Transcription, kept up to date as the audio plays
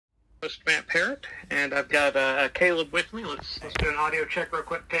host Matt Parrott, and I've got Caleb with me. Let's do an audio check real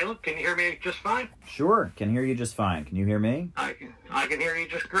quick. Caleb, can you hear me just fine? Sure, can hear you just fine. Can you hear me? I can hear you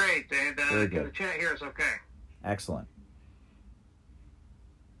just great, and Very good. the chat here is okay. Excellent.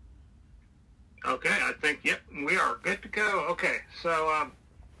 Okay, I think, yep, we are good to go. Okay, so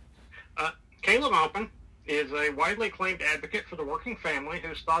Caleb Maupin is a widely acclaimed advocate for the working family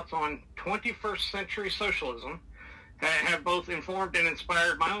whose thoughts on 21st century socialism have both informed and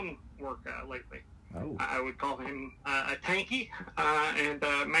inspired my own work lately. Oh. I would call him a tanky, and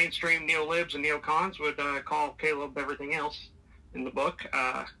mainstream neolibs and neocons would call Caleb everything else in the book.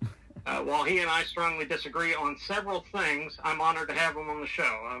 While he and I strongly disagree on several things, I'm honored to have him on the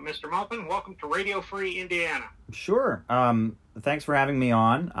show. Mr. Maupin, welcome to Radio Free Indiana. Sure. Thanks for having me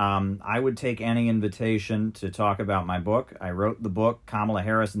on. I would take any invitation to talk about my book. I wrote the book, Kamala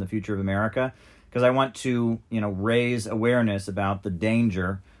Harris and the Future of America, because I want to, raise awareness about the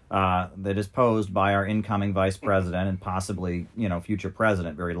danger that is posed by our incoming vice president and possibly, future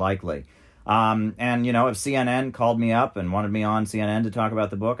president, very likely. And, if CNN called me up and wanted me on CNN to talk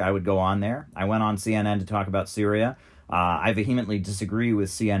about the book, I would go on there. I went on CNN to talk about Syria. I vehemently disagree with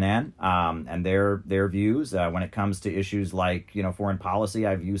CNN and their views when it comes to issues like, foreign policy.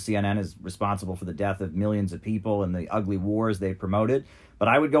 I view CNN as responsible for the death of millions of people and the ugly wars they promoted. But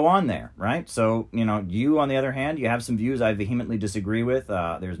I would go on there, right? So, you, on the other hand, you have some views I vehemently disagree with.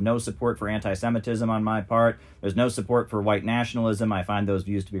 There's no support for anti-Semitism on my part. There's no support for white nationalism. I find those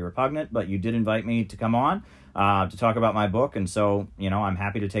views to be repugnant. But you did invite me to come on to talk about my book. And so, I'm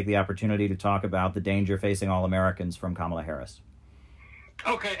happy to take the opportunity to talk about the danger facing all Americans from Kamala Harris.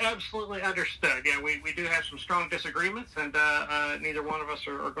 Okay, absolutely understood. Yeah, we do have some strong disagreements, and neither one of us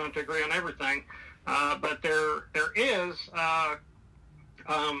are going to agree on everything. But there is...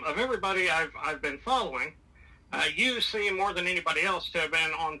 of everybody I've been following, you seem more than anybody else to have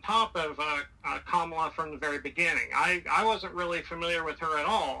been on top of Kamala from the very beginning. I wasn't really familiar with her at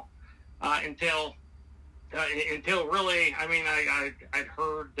all until really, I'd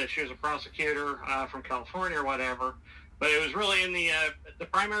heard that she was a prosecutor from California or whatever, but it was really in the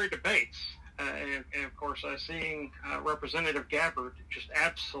primary debates. And of course, seeing Representative Gabbard just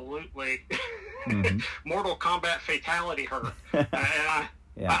absolutely Mortal Kombat fatality her.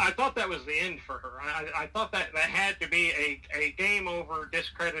 And I thought that was the end for her. I thought that had to be a game over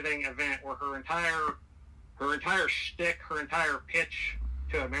discrediting event where her entire shtick, her entire pitch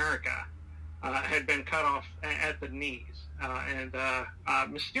to America had been cut off at the knees. And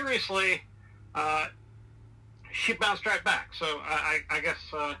mysteriously, she bounced right back. So I guess...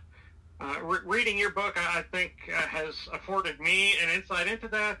 reading your book, I think, has afforded me an insight into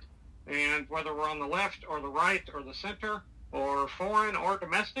that, and whether we're on the left or the right or the center or foreign or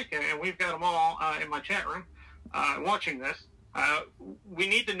domestic, and we've got them all in my chat room watching this, we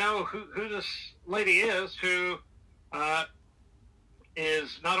need to know who this lady is who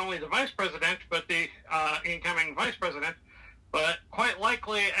is not only the vice president, but the incoming vice president, but quite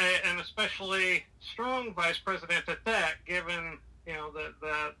likely an especially strong vice president at that, given,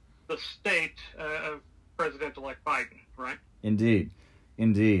 the state of President-elect Biden, right? Indeed.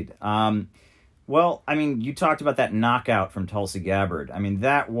 Well, you talked about that knockout from Tulsi Gabbard.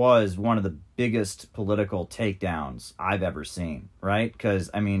 That was one of the biggest political takedowns I've ever seen, right? Because,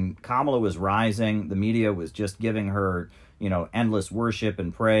 Kamala was rising. The media was just giving her, endless worship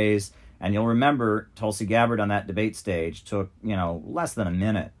and praise. And you'll remember Tulsi Gabbard on that debate stage took, less than a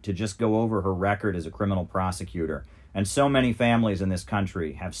minute to just go over her record as a criminal prosecutor. And so many families in this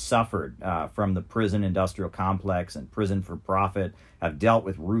country have suffered from the prison industrial complex and prison for profit, have dealt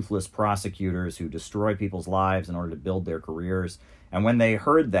with ruthless prosecutors who destroy people's lives in order to build their careers. And when they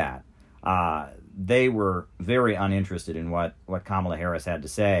heard that, they were very uninterested in what Kamala Harris had to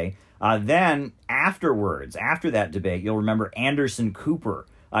say. Then afterwards, after that debate, you'll remember Anderson Cooper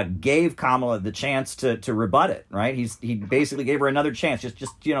gave Kamala the chance to rebut it, right? He basically gave her another chance.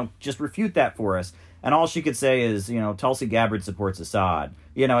 Just refute that for us. And all she could say is, Tulsi Gabbard supports Assad,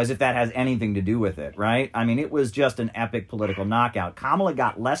 as if that has anything to do with it, right? It was just an epic political knockout. Kamala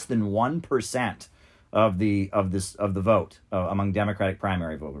got less than 1% of the vote among Democratic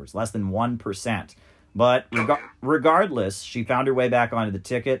primary voters, less than 1%. But regardless, she found her way back onto the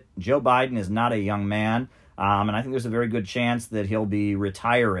ticket. Joe Biden is not a young man. And I think there's a very good chance that he'll be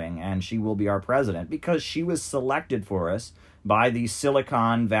retiring and she will be our president because she was selected for us by the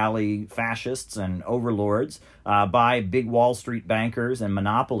Silicon Valley fascists and overlords, by big Wall Street bankers and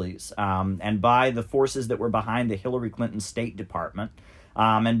monopolies, and by the forces that were behind the Hillary Clinton State Department.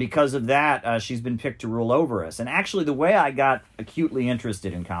 And because of that, she's been picked to rule over us. And actually, the way I got acutely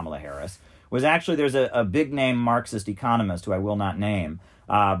interested in Kamala Harris was actually, there's a big-name Marxist economist who I will not name,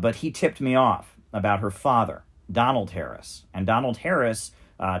 but he tipped me off about her father, Donald Harris. And Donald Harris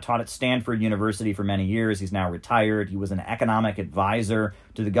taught at Stanford University for many years. He's now retired. He was an economic advisor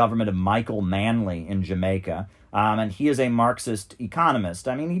to the government of Michael Manley in Jamaica. And he is a Marxist economist.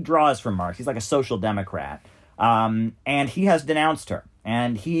 I mean, he draws from Marx. He's like a social democrat. And he has denounced her.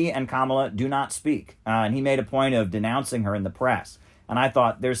 And he and Kamala do not speak. And he made a point of denouncing her in the press. And I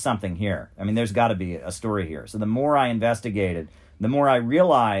thought, there's something here. I mean, there's got to be a story here. So the more I investigated, the more I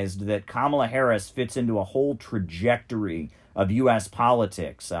realized that Kamala Harris fits into a whole trajectory of U.S.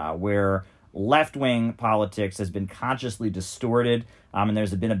 politics, where left-wing politics has been consciously distorted, and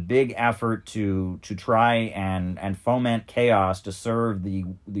there's been a big effort to try and foment chaos to serve the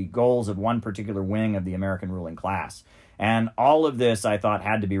goals of one particular wing of the American ruling class. And all of this, I thought,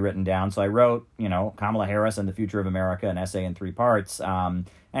 had to be written down. So I wrote, Kamala Harris and the Future of America, an essay in 3 parts,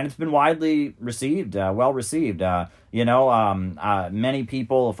 and it's been widely received, well received. Many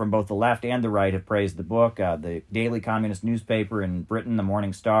people from both the left and the right have praised the book. The daily communist newspaper in Britain, the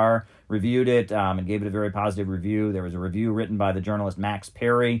Morning Star, reviewed it and gave it a very positive review. There was a review written by the journalist Max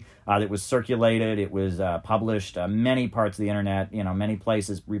Perry that was circulated. It was published many parts of the internet, many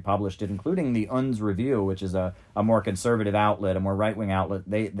places republished it, including the UN's Review, which is a more conservative outlet, a more right-wing outlet.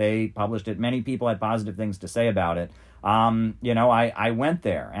 They published it. Many people had positive things to say about it. I went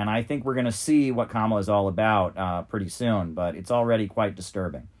there, and I think we're going to see what Kamala is all about pretty soon, but it's already quite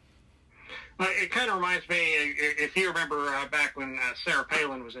disturbing. It kind of reminds me, if you remember back when Sarah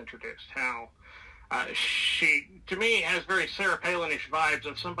Palin was introduced, how she, to me, has very Sarah Palin-ish vibes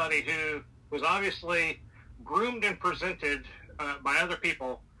of somebody who was obviously groomed and presented by other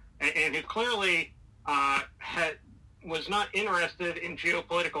people, and who clearly was not interested in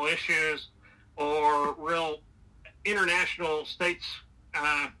geopolitical issues or real international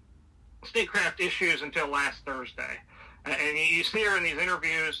statecraft issues until last Thursday. And you see her in these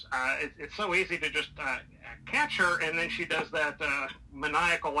interviews. It's so easy to just catch her, and then she does that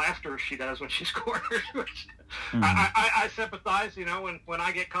maniacal laughter she does when she's cornered. I sympathize. When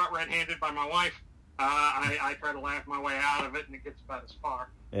I get caught red-handed by my wife, I try to laugh my way out of it, and it gets about as far.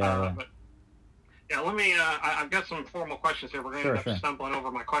 But let me. I've got some formal questions here. We're going to end up stumbling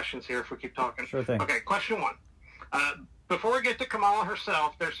over my questions here if we keep talking. Sure thing. Okay, question 1. Before we get to Kamala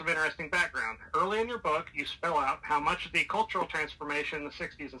herself, there's some interesting background. Early in your book, you spell out how much of the cultural transformation in the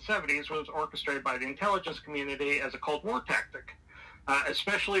 60s and 70s was orchestrated by the intelligence community as a Cold War tactic,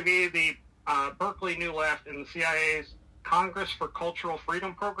 especially via the Berkeley New Left and the CIA's Congress for Cultural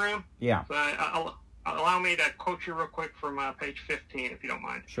Freedom program. Yeah. So allow me to quote you real quick from page 15, if you don't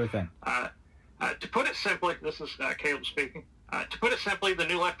mind. Sure thing. To put it simply, this is Caleb speaking. To put it simply, the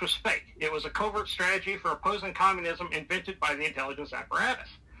New Left was fake. It was a covert strategy for opposing communism invented by the intelligence apparatus.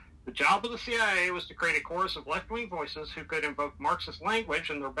 The job of the CIA was to create a chorus of left-wing voices who could invoke Marxist language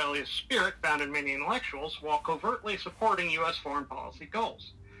and the rebellious spirit found in many intellectuals while covertly supporting U.S. foreign policy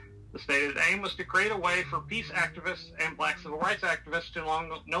goals. The stated aim was to create a way for peace activists and black civil rights activists to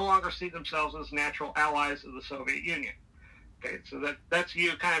no longer see themselves as natural allies of the Soviet Union. Okay, so that's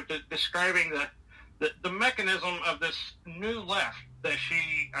you kind of describing the mechanism of this new left that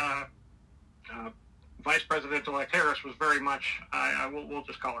she, Vice President-elect Harris, was very much, we'll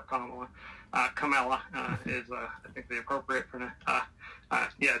just call her Kamala. Kamala is, I think, the appropriate pronoun.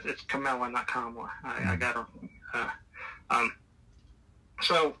 It's Kamala, not Kamala. I got her.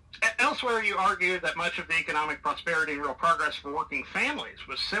 So elsewhere you argue that much of the economic prosperity and real progress for working families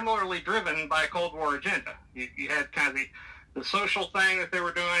was similarly driven by a Cold War agenda. You had kind of the social thing that they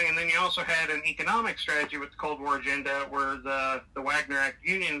were doing, and then you also had an economic strategy with the Cold War agenda where the Wagner Act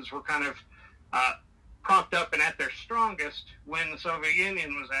unions were kind of propped up and at their strongest when the Soviet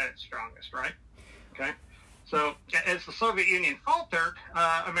Union was at its strongest, right? Okay. So as the Soviet Union faltered,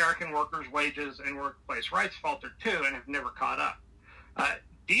 American workers' wages and workplace rights faltered too and have never caught up.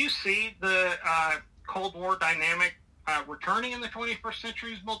 Do you see the Cold War dynamic returning in the 21st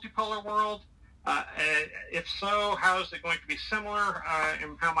century's multipolar world? If so, how is it going to be similar,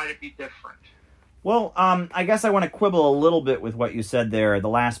 and how might it be different? Well, I guess I want to quibble a little bit with what you said there, the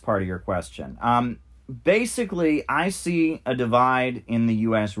last part of your question. Basically, I see a divide in the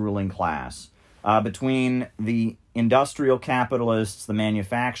U.S. ruling class between the industrial capitalists, the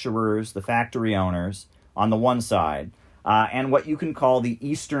manufacturers, the factory owners on the one side, and what you can call the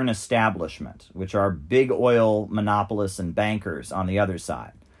Eastern establishment, which are big oil monopolists and bankers on the other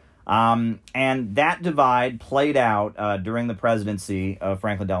side. And that divide played out during the presidency of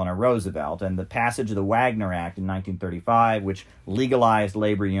Franklin Delano Roosevelt, and the passage of the Wagner Act in 1935, which legalized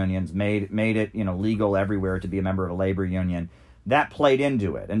labor unions, made it legal everywhere to be a member of a labor union, that played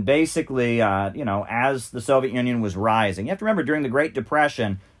into it. And basically, as the Soviet Union was rising, you have to remember during the Great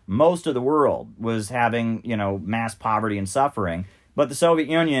Depression, most of the world was having, mass poverty and suffering. But the Soviet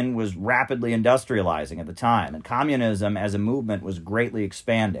Union was rapidly industrializing at the time, and communism as a movement was greatly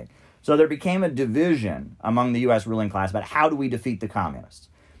expanding. So there became a division among the U.S. ruling class about how do we defeat the communists.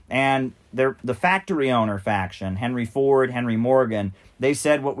 And the factory owner faction, Henry Ford, Henry Morgan, they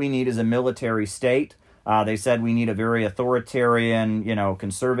said what we need is a military state. They said we need a very authoritarian,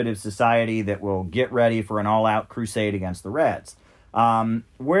 conservative society that will get ready for an all-out crusade against the Reds.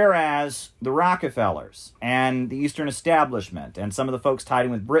 Whereas the Rockefellers and the Eastern establishment and some of the folks tied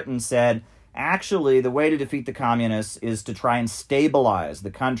in with Britain said, actually, the way to defeat the communists is to try and stabilize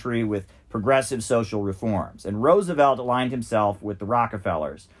the country with progressive social reforms. And Roosevelt aligned himself with the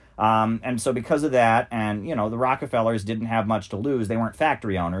Rockefellers. And so because of that, and, the Rockefellers didn't have much to lose. They weren't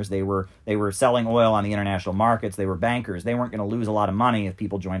factory owners. They were selling oil on the international markets. They were bankers. They weren't going to lose a lot of money if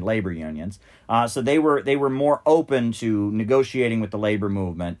people joined labor unions. So they were more open to negotiating with the labor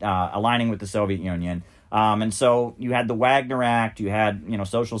movement, aligning with the Soviet Union. And so you had the Wagner Act, you had,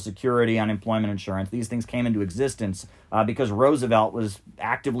 Social Security, unemployment insurance. These things came into existence because Roosevelt was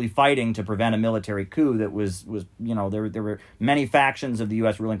actively fighting to prevent a military coup that was there were many factions of the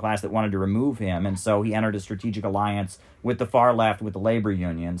U.S. ruling class that wanted to remove him. And so he entered a strategic alliance with the far left, with the labor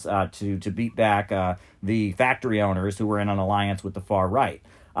unions, to beat back the factory owners who were in an alliance with the far right.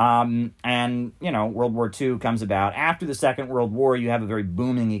 World War II comes about. After the Second World War, you have a very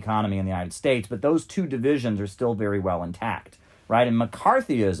booming economy in the United States, but those two divisions are still very well intact, right? And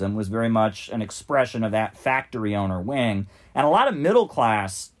McCarthyism was very much an expression of that factory owner wing, and a lot of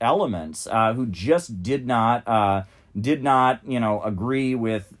middle-class elements who just did not agree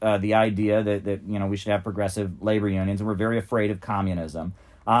with the idea that we should have progressive labor unions, and were very afraid of communism.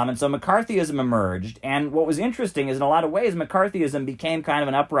 And so McCarthyism emerged, and what was interesting is in a lot of ways McCarthyism became kind of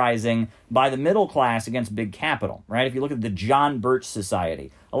an uprising by the middle class against big capital, right? If you look at the John Birch Society,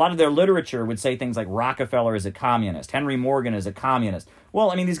 a lot of their literature would say things like Rockefeller is a communist, Henry Morgan is a communist.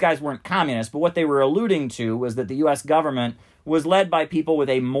 Well, these guys weren't communists, but what they were alluding to was that the U.S. government was led by people with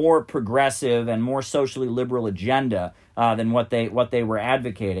a more progressive and more socially liberal agenda than what they were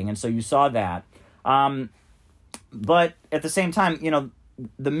advocating, and so you saw that. But at the same time,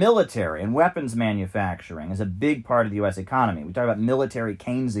 the military and weapons manufacturing is a big part of the U.S. economy. We talk about military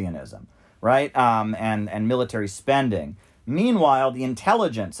Keynesianism, right? And military spending. Meanwhile, the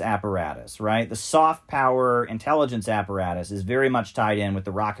intelligence apparatus, right? The soft power intelligence apparatus is very much tied in with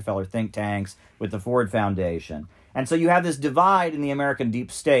the Rockefeller think tanks, with the Ford Foundation. And so you have this divide in the American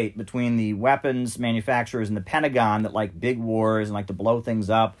deep state between the weapons manufacturers and the Pentagon that like big wars and like to blow things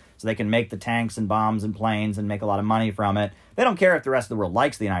up so they can make the tanks and bombs and planes and make a lot of money from it. They don't care if the rest of the world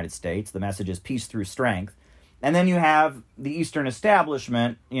likes the United States. The message is peace through strength. And then you have the Eastern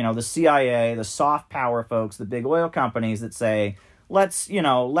establishment, the CIA, the soft power folks, the big oil companies that say, let's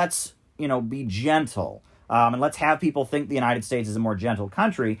be gentle, and let's have people think the United States is a more gentle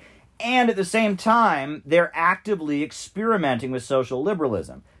country. And at the same time, they're actively experimenting with social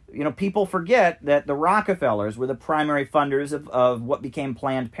liberalism. People forget that the Rockefellers were the primary funders of what became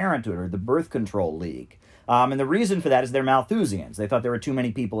Planned Parenthood, or the Birth Control League. And the reason for that is they're Malthusians. They thought there were too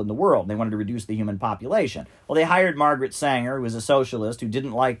many people in the world. They wanted to reduce the human population. Well, they hired Margaret Sanger, who was a socialist, who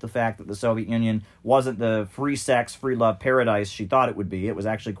didn't like the fact that the Soviet Union wasn't the free sex, free love paradise she thought it would be. It was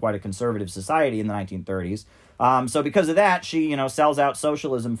actually quite a conservative society in the 1930s. So because of that, she, sells out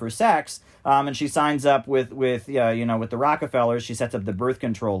socialism for sex, and she signs up with the Rockefellers. She sets up the Birth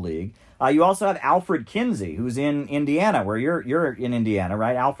Control League. You also have Alfred Kinsey, who's in Indiana, where you're in Indiana,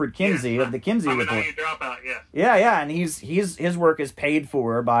 right? Alfred Kinsey of the Kinsey Report. Dropout, yes. Yeah, and his work is paid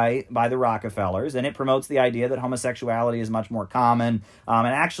for by the Rockefellers, and it promotes the idea that homosexuality is much more common. And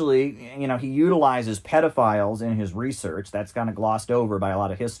actually, he utilizes pedophiles in his research. That's kind of glossed over by a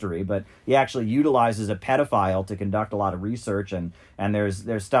lot of history, but he actually utilizes a pedophile to conduct a lot of research, and there's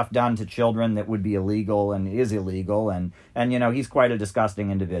stuff done to children that would be illegal and is illegal, and he's quite a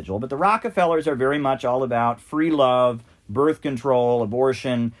disgusting individual. But the Rockefellers are very much all about free love, birth control,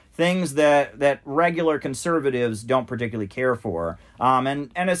 abortion, things that regular conservatives don't particularly care for.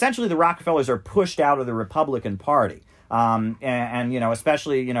 And essentially the Rockefellers are pushed out of the Republican Party.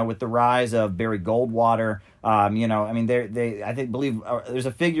 Especially, with the rise of Barry Goldwater, there's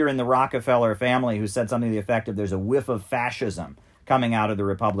a figure in the Rockefeller family who said something to the effect of there's a whiff of fascism coming out of the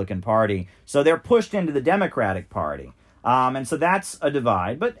Republican Party. So they're pushed into the Democratic Party. And so that's a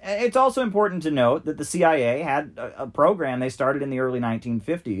divide. But it's also important to note that the CIA had a program they started in the early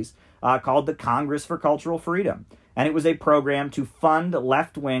 1950s called the Congress for Cultural Freedom. And it was a program to fund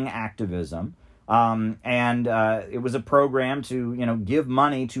left-wing activism And it was a program to, give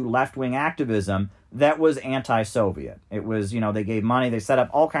money to left-wing activism that was anti-Soviet. It was, they gave money. They set up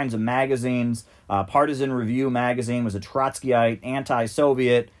all kinds of magazines. Partisan Review magazine was a Trotskyite,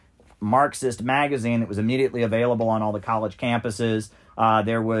 anti-Soviet, Marxist magazine that was immediately available on all the college campuses.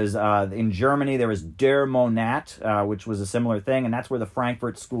 There was, in Germany, there was Der Monat, which was a similar thing, and that's where the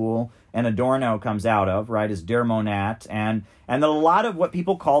Frankfurt School and Adorno comes out of, right, is Der Monat. And a lot of what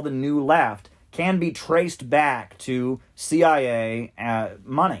people call the New Left can be traced back to CIA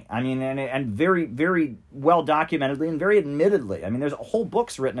money. I mean, and very, very well documentedly and very admittedly. I mean, there's whole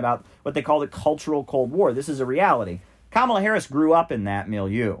books written about what they call the Cultural Cold War. This is a reality. Kamala Harris grew up in that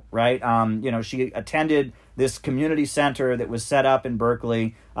milieu, right? She attended this community center that was set up in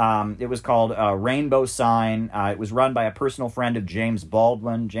Berkeley. It was called Rainbow Sign. It was run by a personal friend of James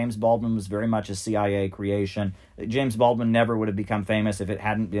Baldwin. James Baldwin was very much a CIA creation. James Baldwin never would have become famous if it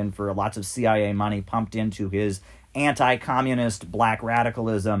hadn't been for lots of CIA money pumped into his anti-communist black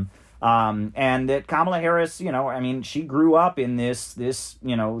radicalism. And that Kamala Harris, she grew up in this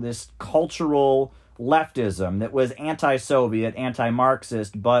cultural leftism that was anti-Soviet,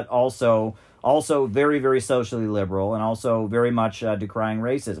 anti-Marxist, but also very, very socially liberal and also very much decrying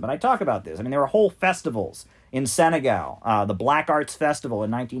racism. And I talk about this. I mean, there were whole festivals in Senegal, the Black Arts Festival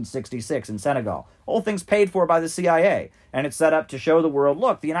in 1966 in Senegal. Whole thing's paid for by the CIA. And it's set up to show the world,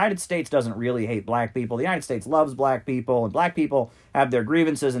 look, the United States doesn't really hate black people. The United States loves black people, and black people have their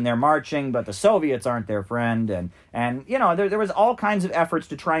grievances and they're marching, but the Soviets aren't their friend. And there was all kinds of efforts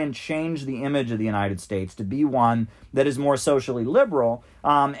to try and change the image of the United States to be one that is more socially liberal,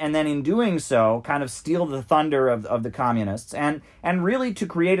 and then in doing so, kind of steal the thunder of the communists, and really to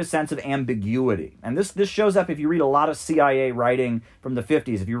create a sense of ambiguity. And this shows up if you read a lot of CIA writing from the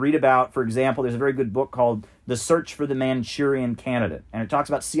 50s. If you read about, for example, there's a very good book called The Search for the Manchurian Candidate, and it talks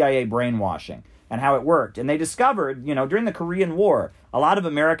about CIA brainwashing and how it worked. And they discovered, during the Korean War, a lot of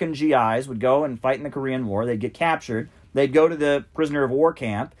American GIs would go and fight in the Korean War. They'd get captured. They'd go to the prisoner of war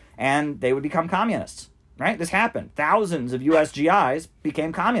camp, and they would become communists, right? This happened. Thousands of U.S. GIs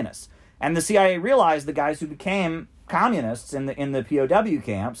became communists. And the CIA realized the guys who became communists in the POW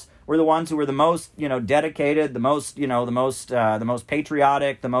camps were the ones who were the most, dedicated, the most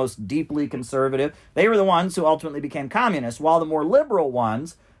patriotic, the most deeply conservative. They were the ones who ultimately became communists, while the more liberal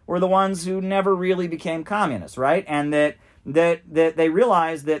ones were the ones who never really became communists, right? And that they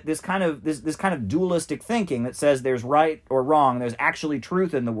realized that this kind of dualistic thinking that says there's right or wrong, there's actually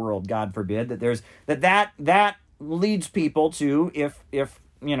truth in the world, God forbid, that leads people to, if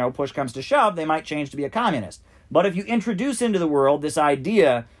push comes to shove, they might change to be a communist. But if you introduce into the world this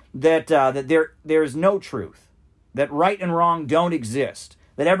idea that there's no truth, that right and wrong don't exist,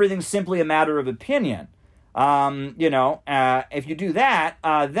 that everything's simply a matter of opinion, if you do that,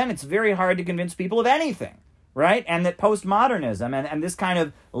 then it's very hard to convince people of anything, right? And that postmodernism and this kind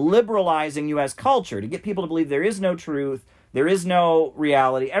of liberalizing U.S. culture to get people to believe there is no truth, there is no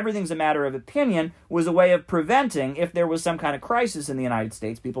reality, everything's a matter of opinion, was a way of preventing, if there was some kind of crisis in the United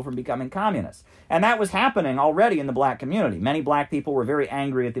States, people from becoming communists. And that was happening already in the black community. Many black people were very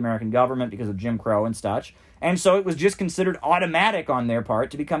angry at the American government because of Jim Crow and such. And so it was just considered automatic on their part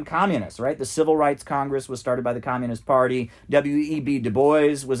to become communists, right? The Civil Rights Congress was started by the Communist Party. W.E.B. Du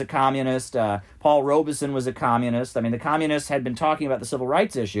Bois was a communist. Paul Robeson was a communist. I mean, the communists had been talking about the civil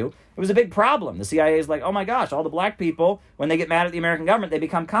rights issue. It was a big problem. The CIA is like, oh my gosh, all the black people, when they get mad at the American government, they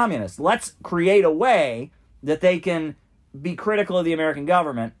become communists. Let's create a way that they can be critical of the American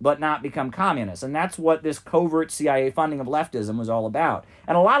government, but not become communists. And that's what this covert CIA funding of leftism was all about.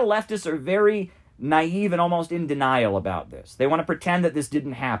 And a lot of leftists are very naive and almost in denial about this. They want to pretend that this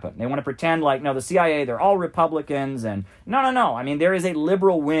didn't happen. They want to pretend like, no, the CIA, they're all Republicans, and no. I mean, there is a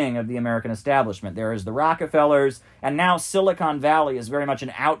liberal wing of the American establishment. There is the Rockefellers, and now Silicon Valley is very much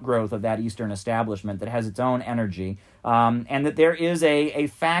an outgrowth of that Eastern establishment that has its own energy, and that there is a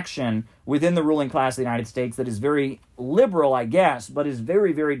faction within the ruling class of the United States that is very liberal, I guess, but is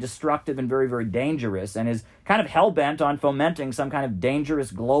very, very destructive and very, very dangerous, and is kind of hell-bent on fomenting some kind of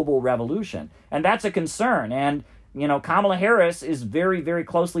dangerous global revolution. And that's a concern. And, Kamala Harris is very, very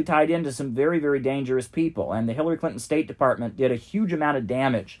closely tied into some very, very dangerous people. And the Hillary Clinton State Department did a huge amount of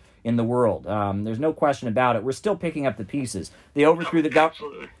damage in the world. There's no question about it. We're still picking up the pieces. They overthrew the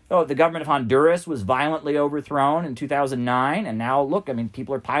government of Honduras was violently overthrown in 2009, and now look, I mean,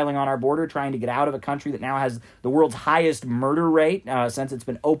 people are piling on our border trying to get out of a country that now has the world's highest murder rate since it's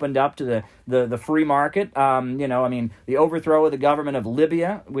been opened up to the free market. The overthrow of the government of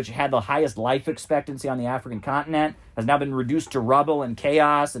Libya, which had the highest life expectancy on the African continent. has now been reduced to rubble and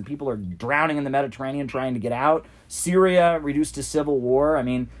chaos, and people are drowning in the Mediterranean trying to get out. Syria reduced to civil war. I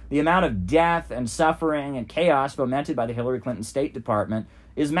mean, the amount of death and suffering and chaos fomented by the Hillary Clinton State Department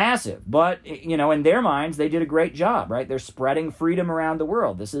is massive. But, in their minds, they did a great job, right? They're spreading freedom around the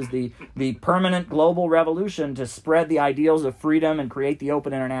world. This is the permanent global revolution to spread the ideals of freedom and create the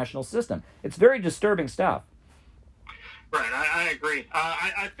open international system. It's very disturbing stuff. Right, I agree.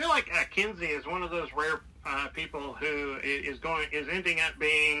 I feel like Kinsey is one of those rare people who is ending up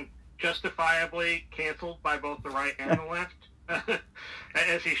being justifiably canceled by both the right and the left,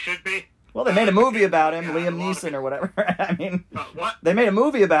 as he should be. Well, they made a movie about him, Liam Neeson or whatever. I mean, what? They made a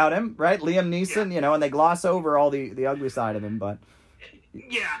movie about him, right? Liam Neeson, and they gloss over all the ugly side of him, but...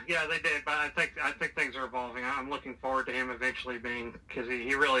 Yeah, they did, but I think things are evolving. I'm looking forward to him eventually being, because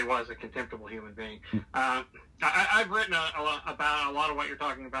he really was a contemptible human being. I've written about a lot of what you're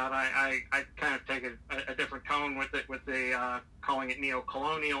talking about. I kind of take a different tone with it, with the calling it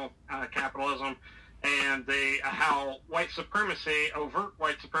neo-colonial capitalism, and how white supremacy, overt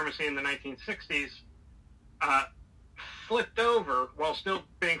white supremacy in the 1960s, flipped over while still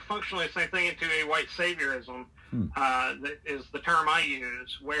being functionally the same thing into a white saviorism. That is the term I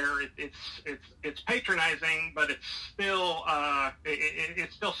use, where it's patronizing, but it's still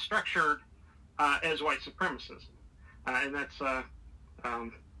structured as white supremacism, and that's I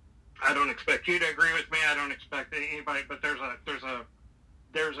don't expect you to agree with me. I don't expect anybody, but there's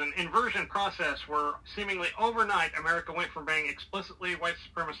an inversion process where seemingly overnight America went from being explicitly white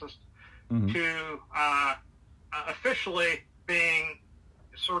supremacist to officially being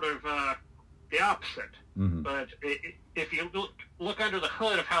sort of the opposite. But if you look under the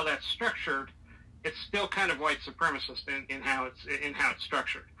hood of how that's structured, it's still kind of white supremacist in how it's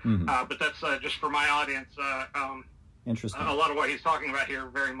structured. But that's just for my audience. Interesting. A lot of what he's talking about here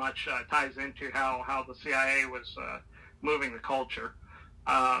very much ties into how the CIA was moving the culture.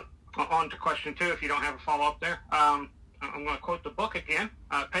 On to question 2, if you don't have a follow-up there. I'm going to quote the book again,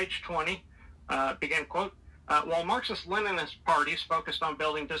 page 20, begin quote. While Marxist-Leninist parties focused on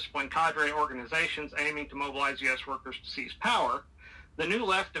building disciplined cadre organizations aiming to mobilize U.S. workers to seize power, the new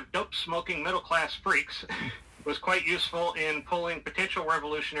left of dope-smoking middle-class freaks was quite useful in pulling potential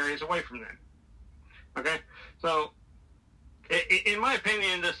revolutionaries away from them. Okay? So, in my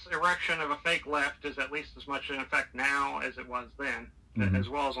opinion, this erection of a fake left is at least as much in effect now as it was then, as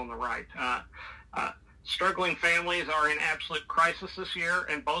well as on the right. Struggling families are in absolute crisis this year,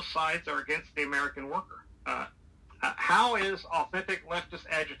 and both sides are against the American worker. How is authentic leftist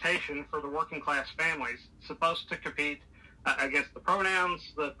agitation for the working class families supposed to compete against the pronouns,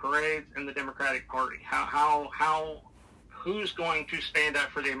 the parades, and the Democratic Party? Who's going to stand up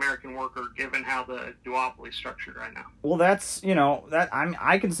for the American worker given how the duopoly is structured right now? Well, that's,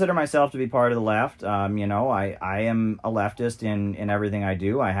 I consider myself to be part of the left. I am a leftist in everything I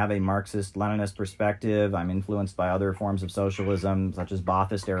do. I have a Marxist-Leninist perspective. I'm influenced by other forms of socialism, such as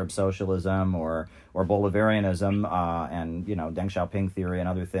Ba'athist Arab socialism or Bolivarianism, and, Deng Xiaoping theory and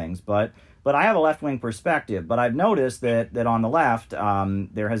other things. But I have a left-wing perspective. But I've noticed that on the left,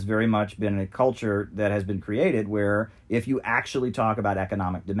 there has very much been a culture that has been created where if you actually talk about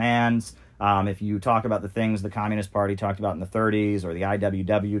economic demands, if you talk about the things the Communist Party talked about in the 30s or the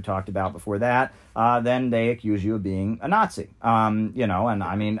IWW talked about before that, then they accuse you of being a Nazi.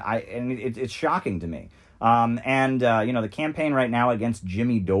 It's shocking to me. The campaign right now against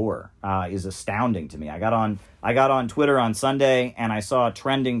Jimmy Dore is astounding to me. I got on Twitter on Sunday and I saw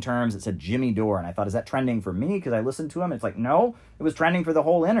trending terms that said Jimmy Dore, and I thought, is that trending for me because I listened to him? It's like, no, it was trending for the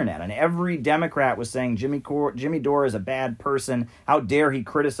whole internet, and every Democrat was saying Jimmy Dore is a bad person. How dare he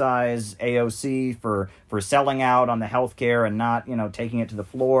criticize AOC for selling out on the healthcare and not taking it to the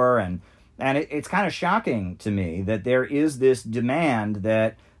floor, and it's kind of shocking to me that there is this demand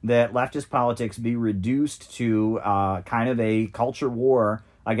that leftist politics be reduced to kind of a culture war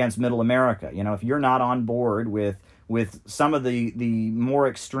against middle America. If you're not on board with some of the more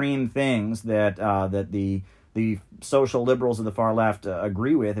extreme things that the social liberals of the far left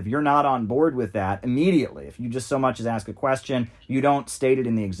agree with, if you're not on board with that immediately, if you just so much as ask a question, you don't state it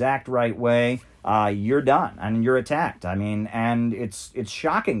in the exact right way, you're done and you're attacked. And it's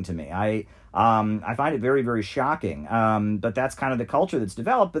shocking to me. I find it very, very shocking. But that's kind of the culture that's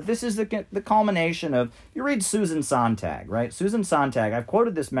developed. But this is the culmination of, you read Susan Sontag, right? Susan Sontag, I've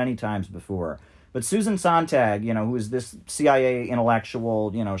quoted this many times before, but Susan Sontag, who is this CIA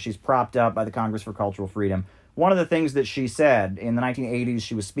intellectual, she's propped up by the Congress for Cultural Freedom. One of the things that she said in the 1980s,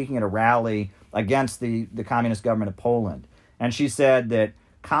 she was speaking at a rally against the communist government of Poland. And she said that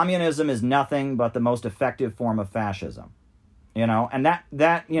communism is nothing but the most effective form of fascism. And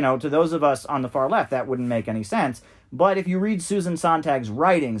that to those of us on the far left, that wouldn't make any sense. But if you read Susan Sontag's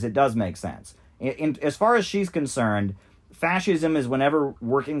writings, it does make sense. As far as she's concerned, fascism is whenever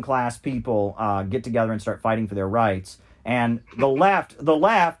working class people get together and start fighting for their rights. And the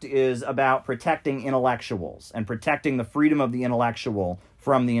left is about protecting intellectuals and protecting the freedom of the intellectual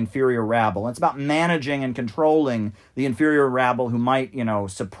from the inferior rabble. It's about managing and controlling the inferior rabble who might,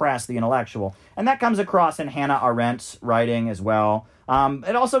 suppress the intellectual. And that comes across in Hannah Arendt's writing as well.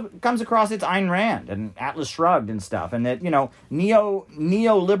 It also comes across it's Ayn Rand and Atlas Shrugged and stuff. And that,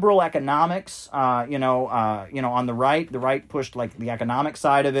 neoliberal economics, on the right pushed like the economic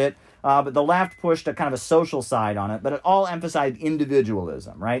side of it. But the left pushed a kind of a social side on it, but it all emphasized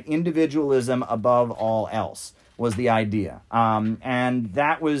individualism, right? Individualism above all else was the idea. And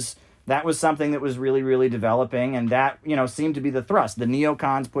that was something that was really, really developing, and that, seemed to be the thrust. The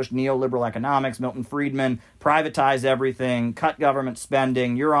neocons pushed neoliberal economics. Milton Friedman privatized everything, cut government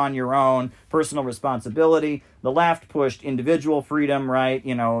spending, you're on your own, personal responsibility. The left pushed individual freedom, right?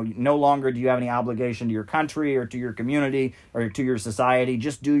 No longer do you have any obligation to your country or to your community or to your society.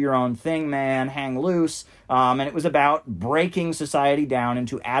 Just do your own thing, man. Hang loose. And it was about breaking society down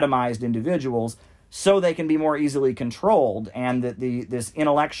into atomized individuals so they can be more easily controlled, and that this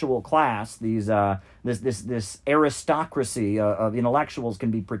intellectual class, this aristocracy of intellectuals can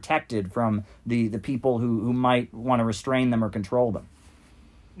be protected from the people who might want to restrain them or control them.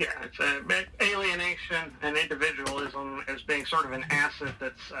 Yeah, it's alienation and individualism as being sort of an acid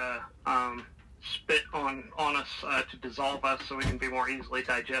that's spit on us to dissolve us so we can be more easily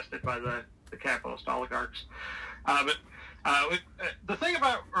digested by the capitalist oligarchs. The thing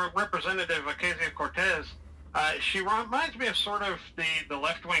about Representative Ocasio-Cortez, she reminds me of sort of the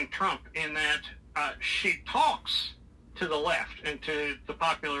left-wing Trump in that she talks to the left and to the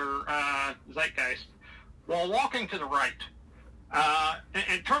popular zeitgeist while walking to the right.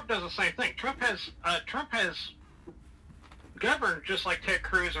 And Trump does the same thing. Trump has governed just like Ted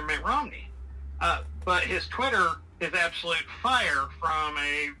Cruz or Mitt Romney, but his Twitter is absolute fire from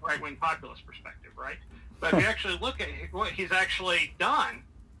a right-wing populist perspective, right? But if you actually look at what he's actually done,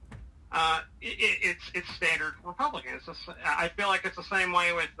 it's standard Republican. I feel like it's the same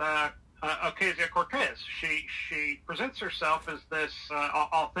way with Ocasio-Cortez. She presents herself as this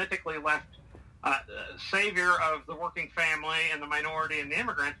authentically left savior of the working family and the minority and the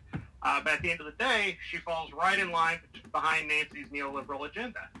immigrant. But at the end of the day, she falls right in line behind Nancy's neoliberal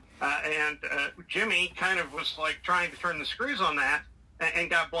agenda. And Jimmy kind of was like trying to turn the screws on that and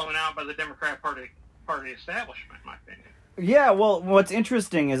got blown out by the Democrat Party establishment, in my opinion. Yeah, well, what's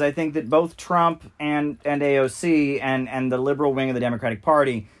interesting is I think that both Trump and AOC and the liberal wing of the Democratic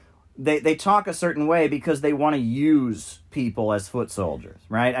Party, they talk a certain way because they want to use people as foot soldiers,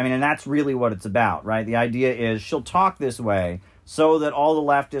 right? I mean, and that's really what it's about, right? The idea is she'll talk this way so that all the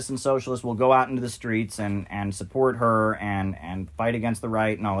leftists and socialists will go out into the streets and support her and fight against the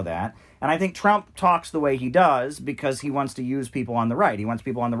right and all of that. And I think Trump talks the way he does because he wants to use people on the right. He wants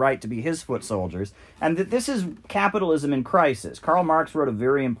people on the right to be his foot soldiers. And this is capitalism in crisis. Karl Marx wrote a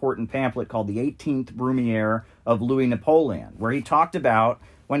very important pamphlet called The 18th Brumaire of Louis Napoleon, where he talked about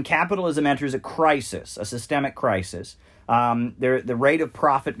when capitalism enters a crisis, a systemic crisis, the rate of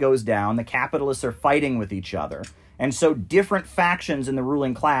profit goes down, the capitalists are fighting with each other. And so different factions in the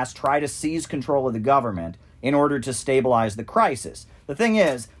ruling class try to seize control of the government in order to stabilize the crisis. The thing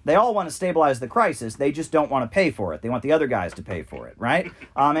is, they all want to stabilize the crisis, they just don't want to pay for it. They want the other guys to pay for it, right?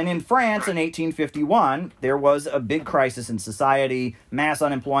 And in France in 1851, there was a big crisis in society, mass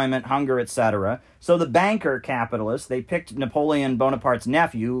unemployment, hunger, etc. So the banker capitalists, they picked Napoleon Bonaparte's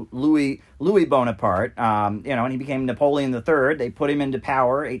nephew, Louis Bonaparte, and he became Napoleon III. They put him into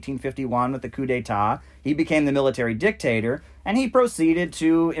power, 1851, with the coup d'etat. He became the military dictator, and he proceeded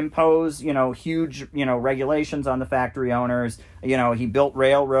to impose, huge, regulations on the factory owners. He built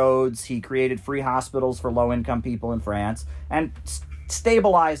railroads, he created free hospitals for low-income people in France, and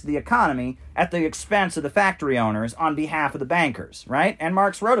stabilized the economy at the expense of the factory owners on behalf of the bankers, right? And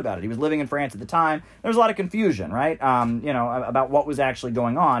Marx wrote about it. He was living in France at the time. There was a lot of confusion, right? About what was actually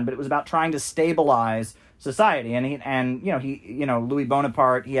going on, but it was about trying to stabilize society. And Louis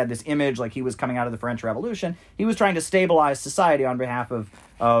Bonaparte, he had this image like he was coming out of the French Revolution. He was trying to stabilize society on behalf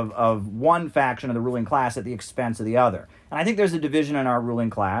of one faction of the ruling class at the expense of the other. And I think there's a division in our ruling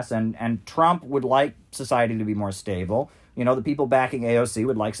class, and Trump would like society to be more stable. The people backing AOC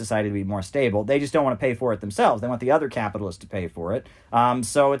would like society to be more stable. They just don't want to pay for it themselves. They want the other capitalists to pay for it.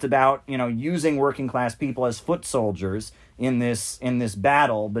 So it's about, using working class people as foot soldiers in this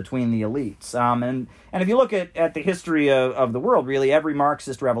battle between the elites. And if you look at the history of the world, really every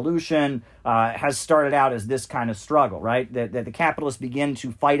Marxist revolution has started out as this kind of struggle, right? That the capitalists begin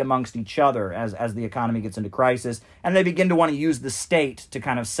to fight amongst each other as the economy gets into crisis, and they begin to want to use the state to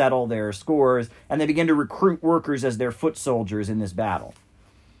kind of settle their scores, and they begin to recruit workers as their foot soldiers in this battle.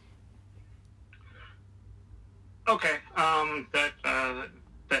 Okay,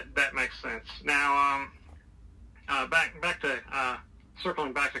 that makes sense. Now, back to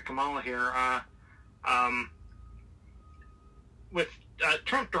circling back to Kamala here. With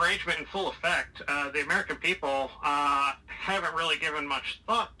Trump derangement in full effect, the American people haven't really given much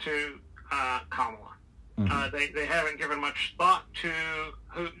thought to Kamala. Mm-hmm. They haven't given much thought to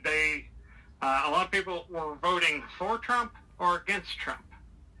who they. A lot of people were voting for Trump or against Trump,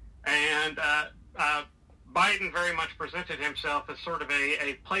 and Biden very much presented himself as sort of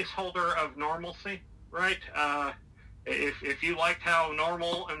a placeholder of normalcy, right? If you liked how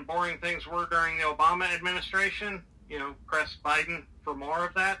normal and boring things were during the Obama administration, press Biden for more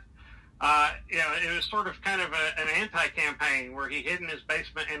of that. It was sort of kind of an anti-campaign where he hid in his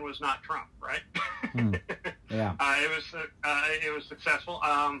basement and was not Trump, right? Yeah. It was successful.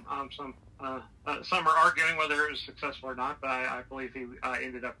 Some are arguing whether it was successful or not, but I believe he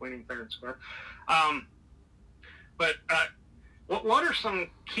ended up winning fair and square. But what are some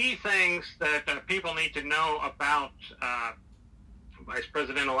key things that people need to know about Vice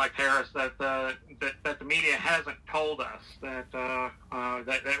President-elect Harris that the media hasn't told us that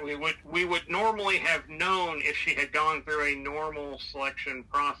we would normally have known if she had gone through a normal selection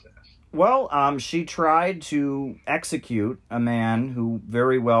process? Well, she tried to execute a man who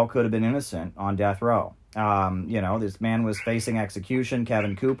very well could have been innocent on death row. This man was facing execution,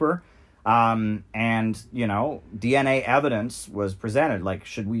 Kevin Cooper. And, DNA evidence was presented. Like,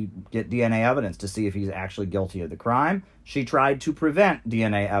 should we get DNA evidence to see if he's actually guilty of the crime? She tried to prevent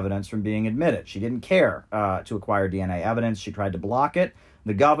DNA evidence from being admitted. She didn't care to acquire DNA evidence. She tried to block it.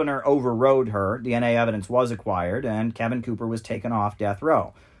 The governor overrode her. DNA evidence was acquired, and Kevin Cooper was taken off death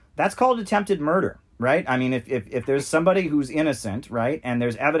row. That's called attempted murder, right? I mean, if there's somebody who's innocent, right, and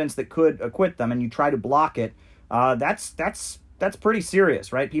there's evidence that could acquit them, and you try to block it, that's pretty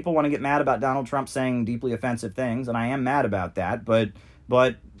serious, right? People want to get mad about Donald Trump saying deeply offensive things, and I am mad about that, but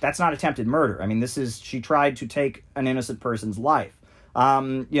that's not attempted murder. I mean, she tried to take an innocent person's life.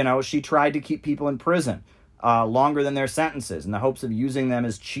 She tried to keep people in prison longer than their sentences in the hopes of using them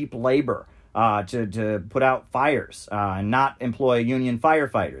as cheap labor to put out fires and not employ union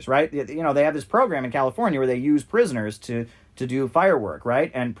firefighters, right? They have this program in California where they use prisoners to do firework,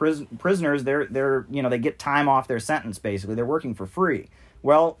 right? And prisoners, they get time off their sentence, basically. They're working for free.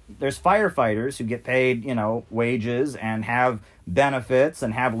 Well, there's firefighters who get paid, wages and have benefits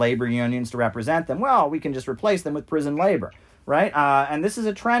and have labor unions to represent them. Well, we can just replace them with prison labor, right? And this is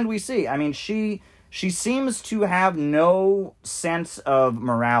a trend we see. I mean, she seems to have no sense of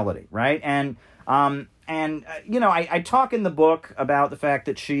morality, right? And I talk in the book about the fact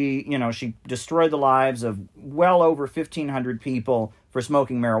that she destroyed the lives of well over 1,500 people for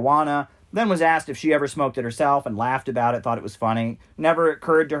smoking marijuana, then was asked if she ever smoked it herself and laughed about it, thought it was funny. Never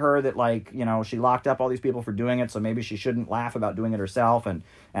occurred to her that, she locked up all these people for doing it, so maybe she shouldn't laugh about doing it herself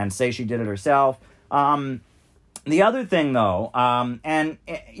and say she did it herself. The other thing, though,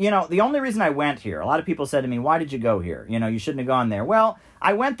 the only reason I went here, a lot of people said to me, why did you go here? You shouldn't have gone there. Well,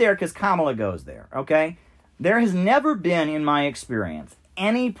 I went there because Kamala goes there, okay? There has never been, in my experience,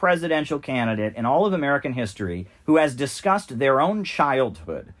 any presidential candidate in all of American history who has discussed their own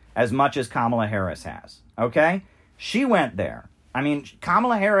childhood as much as Kamala Harris has, okay? She went there. I mean,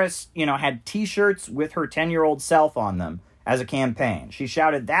 Kamala Harris, had T-shirts with her 10-year-old self on them as a campaign. She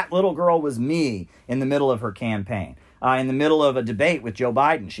shouted, "That little girl was me," in the middle of her campaign. In the middle of a debate with Joe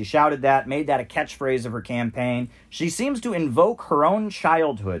Biden, she shouted that, made that a catchphrase of her campaign. She seems to invoke her own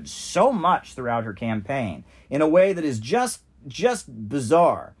childhood so much throughout her campaign in a way that is just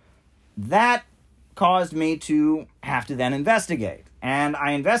bizarre. That caused me to have to then investigate. And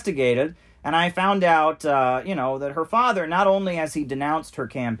I investigated, and I found out, that her father, not only has he denounced her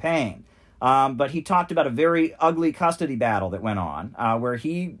campaign, but he talked about a very ugly custody battle that went on, where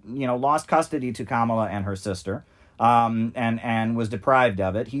he, lost custody to Kamala and her sister, and was deprived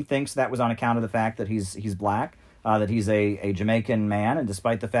of it. He thinks that was on account of the fact that he's black, that he's a Jamaican man, and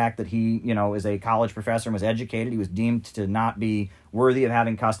despite the fact that he, is a college professor and was educated, he was deemed to not be worthy of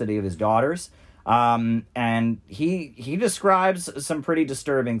having custody of his daughters. And he describes some pretty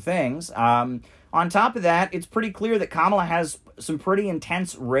disturbing things. On top of that, it's pretty clear that Kamala has some pretty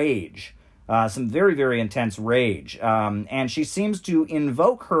intense rage, some very, very intense rage. And she seems to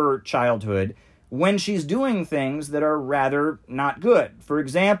invoke her childhood when she's doing things that are rather not good. For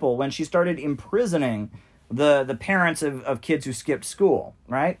example, when she started imprisoning the parents of kids who skipped school,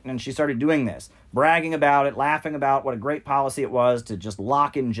 right? And she started doing this, bragging about it, laughing about what a great policy it was to just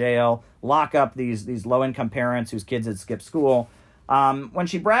lock in jail, lock up these low-income parents whose kids had skipped school. When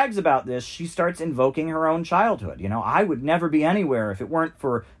she brags about this, she starts invoking her own childhood. I would never be anywhere if it weren't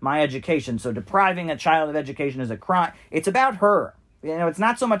for my education. So depriving a child of education is a crime. It's about her. It's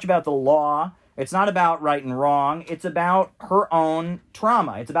not so much about the law. It's not about right and wrong. It's about her own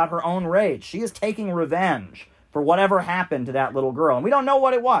trauma. It's about her own rage. She is taking revenge for whatever happened to that little girl. And we don't know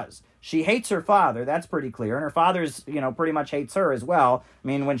what it was. She hates her father. That's pretty clear. And her father's, pretty much hates her as well. I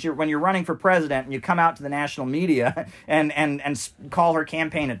mean, when you're running for president and you come out to the national media and call her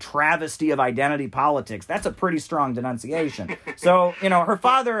campaign a travesty of identity politics, that's a pretty strong denunciation. So, her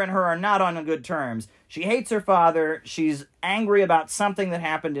father and her are not on good terms. She hates her father. She's angry about something that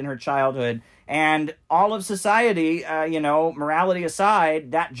happened in her childhood. And all of society, morality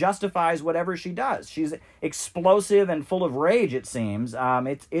aside, that justifies whatever she does. She's explosive and full of rage, it seems.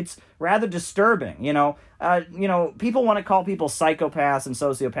 It's rather disturbing. People want to call people psychopaths and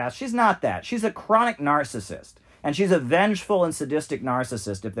sociopaths. She's not that. She's a chronic narcissist. And she's a vengeful and sadistic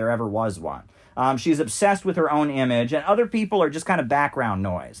narcissist, if there ever was one. She's obsessed with her own image, and other people are just kind of background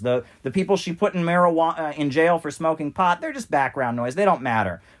noise. The people she put in jail for smoking pot, they're just background noise. They don't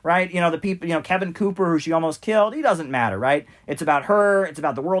matter, right? The people, Kevin Cooper, who she almost killed, he doesn't matter, right? It's about her. It's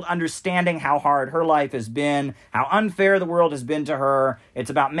about the world understanding how hard her life has been, how unfair the world has been to her. It's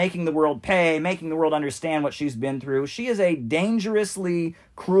about making the world pay, making the world understand what she's been through. She is a dangerously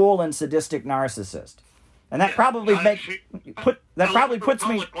cruel and sadistic narcissist. And that probably puts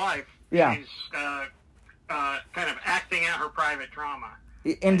me. Life, yeah. She's kind of acting out her private trauma.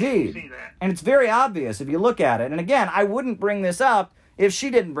 Indeed. See that. And it's very obvious if you look at it. And again, I wouldn't bring this up if she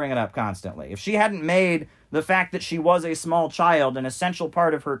didn't bring it up constantly. If she hadn't made the fact that she was a small child an essential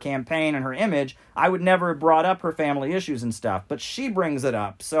part of her campaign and her image, I would never have brought up her family issues and stuff. But she brings it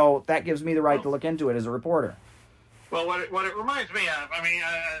up, so that gives me the right to look into it as a reporter. Well, what it reminds me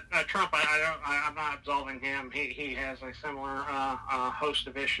of, Trump, I'm not absolving him. He has a similar host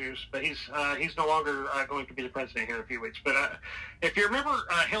of issues, but he's no longer going to be the president here in a few weeks. But if you remember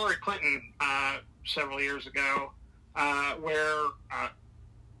Hillary Clinton several years ago, where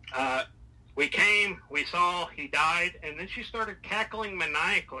we came, we saw, he died, and then she started cackling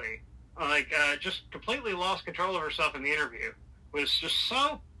maniacally, just completely lost control of herself in the interview, was just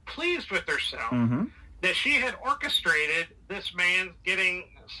so pleased with herself. Mm-hmm. That she had orchestrated this man getting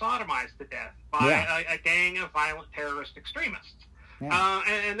sodomized to death by a gang of violent terrorist extremists. Yeah.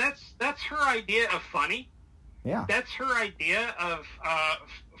 And that's her idea of funny. Yeah. That's her idea of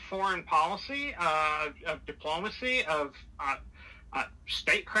foreign policy, of diplomacy, of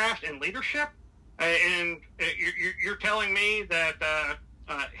statecraft and leadership. And you're telling me that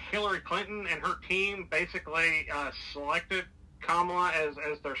Hillary Clinton and her team basically selected Kamala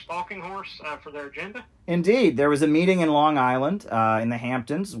as their stalking horse for their agenda? Indeed. There was a meeting in Long Island in the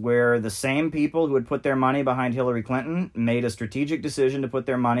Hamptons where the same people who had put their money behind Hillary Clinton made a strategic decision to put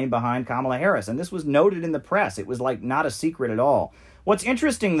their money behind Kamala Harris. And this was noted in the press. It was not a secret at all. What's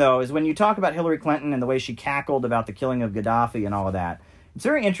interesting, though, is when you talk about Hillary Clinton and the way she cackled about the killing of Gaddafi and all of that, it's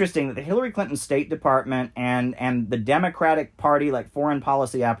very interesting that the Hillary Clinton State Department and the Democratic Party, foreign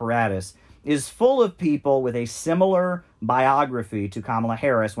policy apparatus, is full of people with a similar biography to Kamala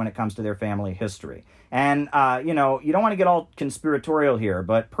Harris when it comes to their family history. And, you don't want to get all conspiratorial here,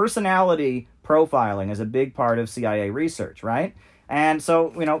 but personality profiling is a big part of CIA research, right? And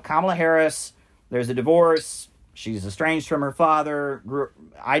so, Kamala Harris, there's a divorce, she's estranged from her father,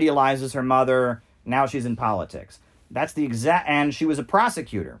 idealizes her mother, now she's in politics. That's and she was a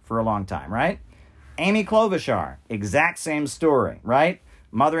prosecutor for a long time, right? Amy Klobuchar, exact same story, right?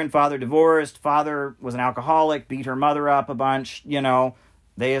 Mother and father divorced. Father was an alcoholic, beat her mother up a bunch.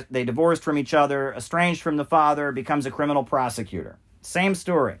 They divorced from each other, estranged from the father, becomes a criminal prosecutor. Same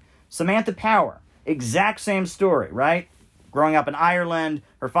story. Samantha Power, exact same story, right? Growing up in Ireland,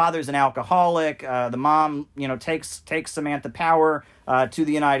 her father's an alcoholic. The mom, takes Samantha Power to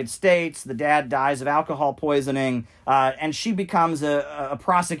the United States. The dad dies of alcohol poisoning, and she becomes a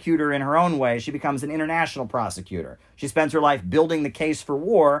prosecutor in her own way. She becomes an international prosecutor. She spends her life building the case for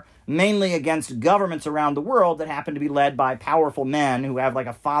war, mainly against governments around the world that happen to be led by powerful men who have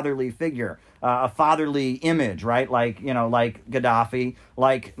a fatherly figure, a fatherly image, right? Like Gaddafi,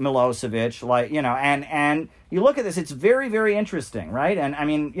 like Milosevic, and you look at this, it's very, very interesting, right? And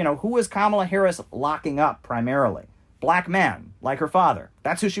who is Kamala Harris locking up primarily? Black men, like her father.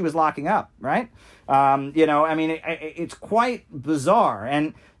 That's who she was locking up, right? It's quite bizarre.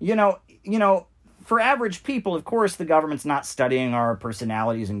 And, for average people, of course, the government's not studying our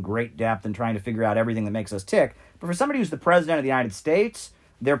personalities in great depth and trying to figure out everything that makes us tick. But for somebody who's the president of the United States,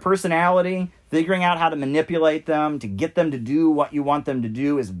 their personality, figuring out how to manipulate them, to get them to do what you want them to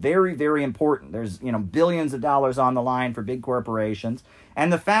do is very, very important. There's, billions of dollars on the line for big corporations.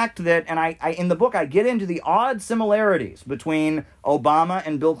 And the fact that, and I in the book, I get into the odd similarities between Obama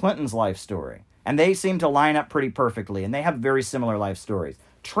and Bill Clinton's life story. And they seem to line up pretty perfectly, and they have very similar life stories.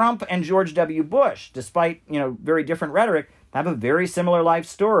 Trump and George W. Bush, despite, very different rhetoric, have a very similar life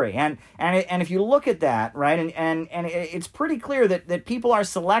story. And if you look at that, right, and it's pretty clear that people are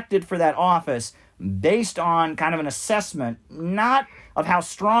selected for that office based on kind of an assessment, not of how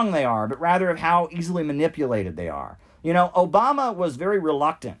strong they are, but rather of how easily manipulated they are. Obama was very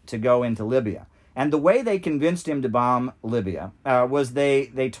reluctant to go into Libya. And the way they convinced him to bomb Libya was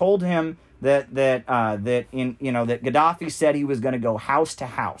they told him that Gaddafi said he was going to go house to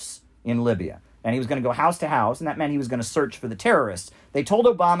house in Libya. And he was going to go house to house, and that meant he was going to search for the terrorists. They told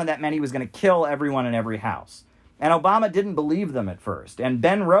Obama that meant he was going to kill everyone in every house. And Obama didn't believe them at first. And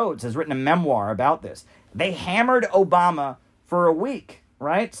Ben Rhodes has written a memoir about this. They hammered Obama for a week,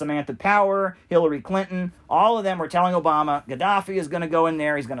 right? Samantha Power, Hillary Clinton, all of them were telling Obama, Gaddafi is going to go in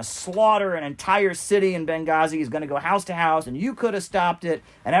there, he's going to slaughter an entire city in Benghazi, he's going to go house to house, and you could have stopped it,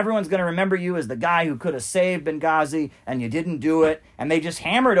 and everyone's going to remember you as the guy who could have saved Benghazi, and you didn't do it. And they just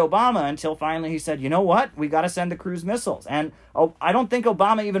hammered Obama until finally he said, you know what, we got to send the cruise missiles. And I don't think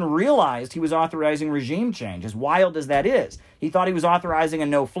Obama even realized he was authorizing regime change, as wild as that is. He thought he was authorizing a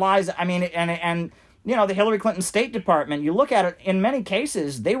no-fly zone. I mean, and the Hillary Clinton State Department, you look at it, in many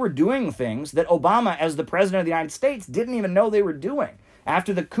cases, they were doing things that Obama, as the president of the United States, didn't even know they were doing.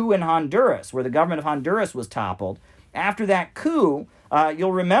 After the coup in Honduras, where the government of Honduras was toppled, after that coup,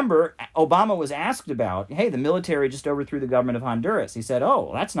 you'll remember Obama was asked about, hey, the military just overthrew the government of Honduras. He said, oh,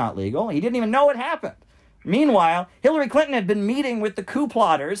 that's not legal. He didn't even know it happened. Meanwhile, Hillary Clinton had been meeting with the coup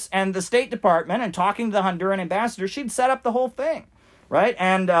plotters and the State Department and talking to the Honduran ambassador. She'd set up the whole thing. Right?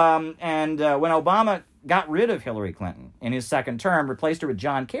 And when Obama got rid of Hillary Clinton in his second term, replaced her with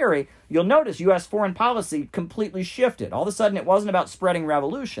John Kerry, you'll notice U.S. foreign policy completely shifted. All of a sudden, it wasn't about spreading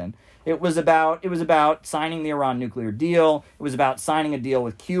revolution. It was about signing the Iran nuclear deal. It was about signing a deal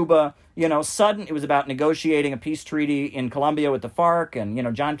with Cuba. It was about negotiating a peace treaty in Colombia with the FARC.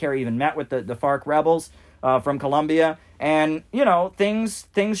 And, John Kerry even met with the FARC rebels from Colombia. And,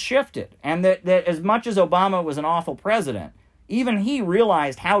 things shifted. And that as much as Obama was an awful president, even he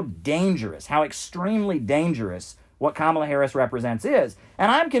realized how extremely dangerous what Kamala Harris represents is.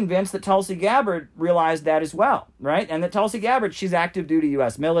 And I'm convinced that Tulsi Gabbard realized that as well, right? And that Tulsi Gabbard, she's active duty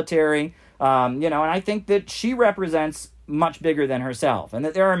U.S. military, and I think that she represents much bigger than herself. And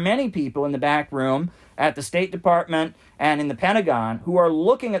that there are many people in the back room at the State Department and in the Pentagon who are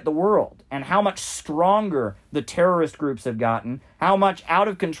looking at the world and how much stronger the terrorist groups have gotten, how much out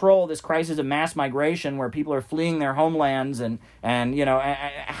of control this crisis of mass migration where people are fleeing their homelands and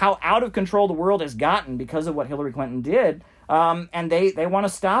how out of control the world has gotten because of what Hillary Clinton did. And they want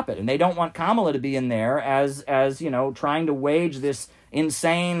to stop it. And they don't want Kamala to be in there as trying to wage this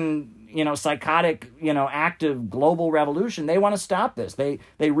insane, psychotic, active global revolution. They want to stop this. They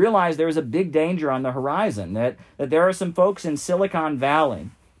realize there's a big danger on the horizon, that there are some folks in Silicon Valley,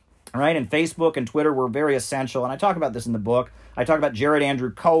 right? And Facebook and Twitter were very essential. And I talk about this in the book. I talk about Jared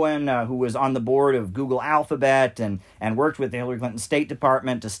Andrew Cohen, who was on the board of Google Alphabet and worked with the Hillary Clinton State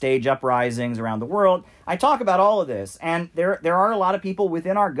Department to stage uprisings around the world. I talk about all of this. And there are a lot of people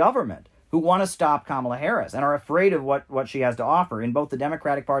within our government who want to stop Kamala Harris and are afraid of what she has to offer in both the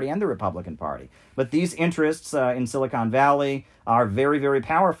Democratic Party and the Republican Party. But these interests in Silicon Valley are very, very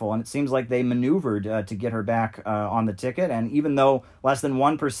powerful, and it seems like they maneuvered to get her back on the ticket. And even though less than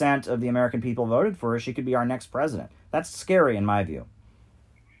 1% of the American people voted for her, she could be our next president. That's scary in my view.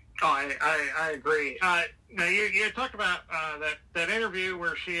 Oh, I agree. Now you talked about that interview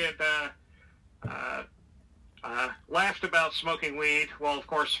where she had laughed about smoking weed, while of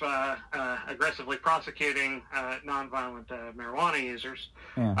course aggressively prosecuting nonviolent marijuana users.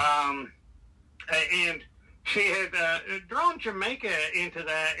 Yeah. And she had drawn Jamaica into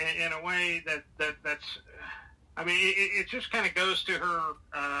that in a way that's, I mean, it just kind of goes to her.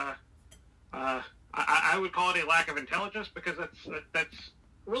 I would call it a lack of intelligence, because that's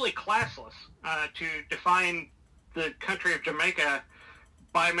really classless to define the country of Jamaica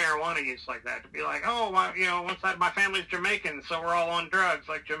by marijuana use like that. To be like, oh, one side of my family's Jamaican, so we're all on drugs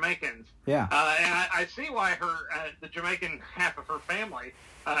like Jamaicans. Yeah. And I see why the Jamaican half of her family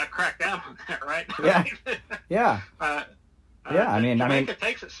cracked down on that, right? Yeah. Yeah. Yeah. Jamaica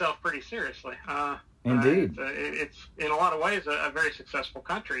takes itself pretty seriously. Indeed. It's in a lot of ways a very successful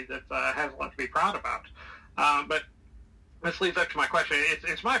country that has a lot to be proud about. But this leads up to my question.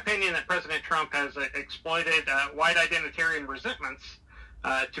 It's my opinion that President Trump has exploited white identitarian resentments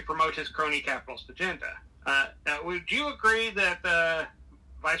to promote his crony capitalist agenda. Would you agree that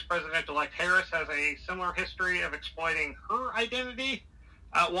Vice President-elect Harris has a similar history of exploiting her identity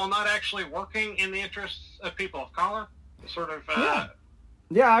while not actually working in the interests of people of color? Sort of.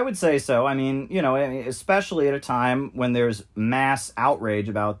 Yeah, I would say so. I mean, especially at a time when there's mass outrage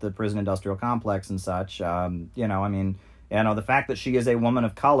about the prison industrial complex and such. The fact that she is a woman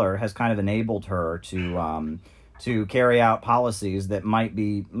of color has kind of enabled her to carry out policies that might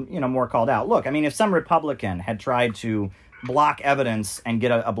be, more called out. Look, I mean, if some Republican had tried to block evidence and get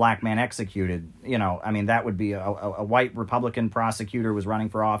a black man executed, that would be a white Republican prosecutor was running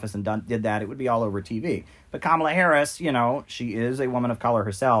for office and did that. It would be all over TV. But Kamala Harris, she is a woman of color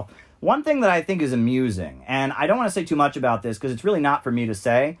herself. One thing that I think is amusing, and I don't want to say too much about this because it's really not for me to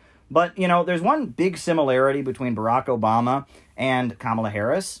say, but, there's one big similarity between Barack Obama and Kamala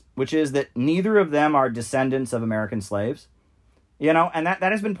Harris, which is that neither of them are descendants of American slaves. And that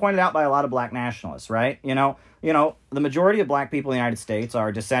has been pointed out by a lot of black nationalists, right? The majority of black people in the United States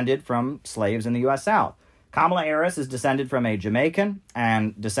are descended from slaves in the U.S. South. Kamala Harris is descended from a Jamaican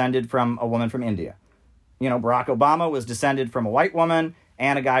and descended from a woman from India. Barack Obama was descended from a white woman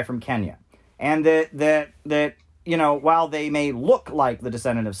and a guy from Kenya. And that while they may look like the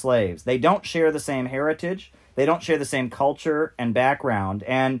descendant of slaves, they don't share the same heritage. They don't share the same culture and background.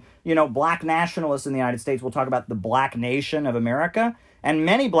 And, black nationalists in the United States will talk about the black nation of America. And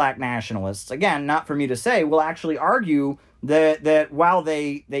many black nationalists, again, not for me to say, will actually argue that while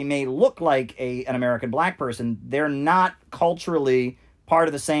they may look like an American black person, they're not culturally part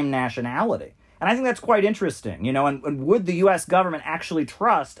of the same nationality. And I think that's quite interesting, and would the U.S. government actually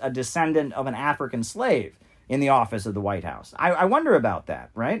trust a descendant of an African slave in the office of the White House? I wonder about that,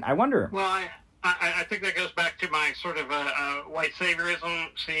 right? I wonder. Well, I think that goes back to my sort of white saviorism,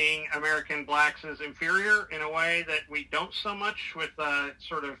 seeing American blacks as inferior in a way that we don't so much with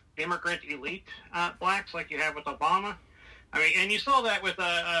sort of immigrant elite blacks like you have with Obama. I mean, and you saw that with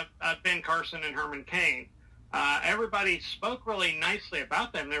Ben Carson and Herman Cain. Everybody spoke really nicely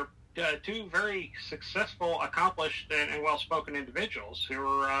about them. They're two very successful, accomplished, and well-spoken individuals who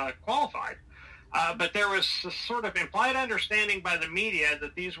were qualified. But there was a sort of implied understanding by the media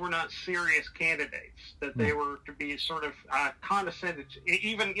that these were not serious candidates, that they were to be sort of condescended to,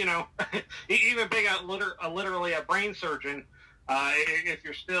 even being literally a brain surgeon, if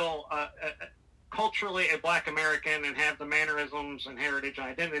you're still culturally a black American and have the mannerisms and heritage and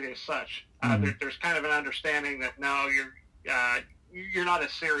identity as such. There's kind of an understanding that, no, you're not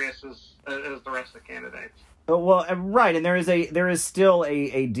as serious as the rest of the candidates. Well, right, and there is still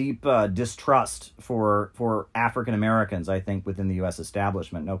a deep distrust for African Americans, I think, within the U.S.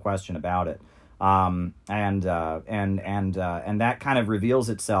 establishment, no question about it, and that kind of reveals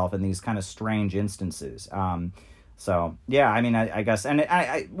itself in these kind of strange instances. So yeah, I mean, I guess, and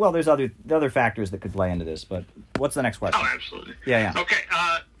well, there's other factors that could play into this, but what's the next question? Oh, absolutely. Yeah. Okay.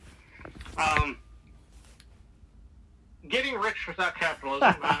 Getting Rich Without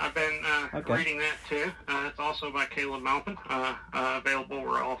Capitalism. I've been reading that too. It's also by Caleb Maupin, available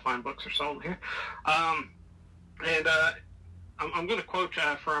where all fine books are sold here. And I'm going to quote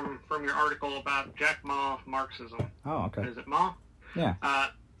from your article about Jack Ma Marxism. Oh, okay. Is it Ma? Yeah.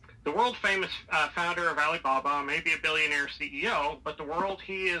 The world-famous founder of Alibaba may be a billionaire CEO, but the words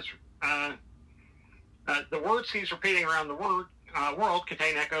he's repeating around the world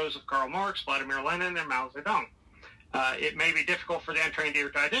contain echoes of Karl Marx, Vladimir Lenin, and Mao Zedong. It may be difficult for the untrained ear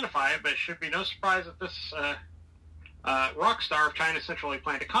to identify it, but it should be no surprise that this rock star of China's centrally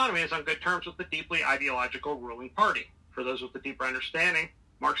planned economy is on good terms with the deeply ideological ruling party. For those with a deeper understanding,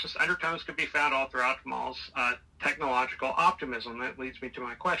 Marxist undertones could be found all throughout Mao's technological optimism. That leads me to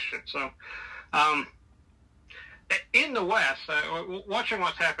my question. So, in the West, watching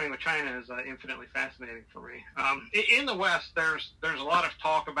what's happening with China is infinitely fascinating for me. In the West, there's a lot of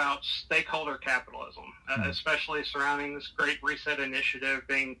talk about stakeholder capitalism, especially surrounding this Great Reset initiative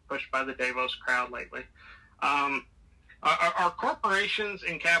being pushed by the Davos crowd lately. Are corporations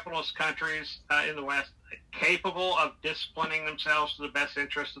in capitalist countries in the West capable of disciplining themselves to the best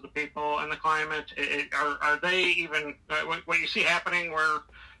interest of the people and the climate? Are they even what you see happening where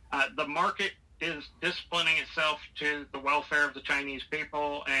the market is disciplining itself to the welfare of the Chinese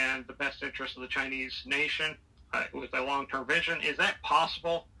people and the best interest of the Chinese nation with a long-term vision? Is that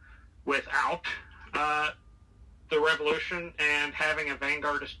possible without the revolution and having a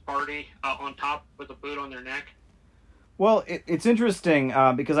vanguardist party on top with a boot on their neck? Well, it's interesting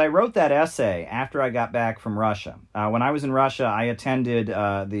because I wrote that essay after I got back from Russia. When I was in Russia, I attended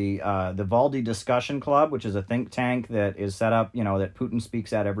the Valdy Discussion Club, which is a think tank that is set up, that Putin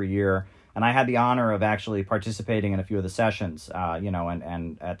speaks at every year. And I had the honor of actually participating in a few of the sessions,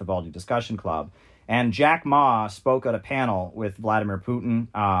 and at the Valdy Discussion Club. And Jack Ma spoke at a panel with Vladimir Putin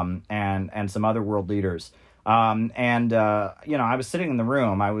and some other world leaders. I was sitting in the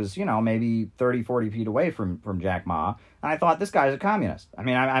room. I was, maybe 30, 40 feet away from Jack Ma. And I thought, this guy's a communist. I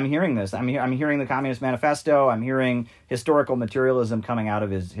mean, I'm hearing this. I'm hearing the Communist Manifesto. I'm hearing historical materialism coming out of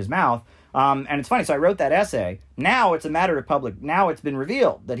his mouth. And it's funny. So I wrote that essay. Now it's a matter of public. Now it's been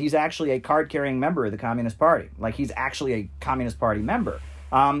revealed that he's actually a card-carrying member of the Communist Party. Like, he's actually a Communist Party member.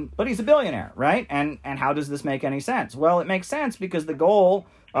 But he's a billionaire, right? And how does this make any sense? Well, it makes sense because the goal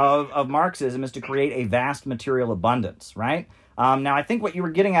of Marxism is to create a vast material abundance, right? Now, I think what you were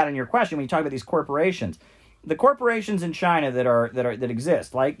getting at in your question when you talk about these corporations, the corporations in China that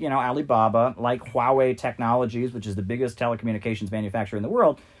exist, like Alibaba, like Huawei Technologies, which is the biggest telecommunications manufacturer in the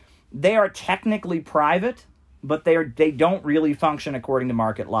world, they are technically private, but they don't really function according to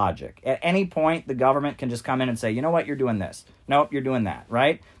market logic. At any point, the government can just come in and say, you know what, you're doing this. Nope, you're doing that,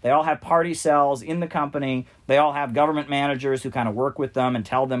 right? They all have party cells in the company. They all have government managers who kind of work with them and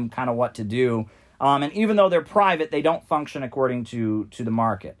tell them kind of what to do. And even though they're private, they don't function according to the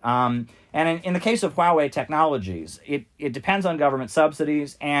market. And in the case of Huawei Technologies, it depends on government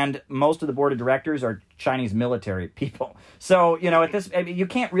subsidies, and most of the board of directors are Chinese military people. So, you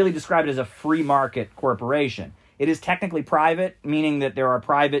can't really describe it as a free market corporation. It is technically private, meaning that there are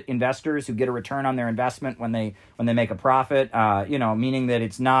private investors who get a return on their investment when they make a profit. Meaning that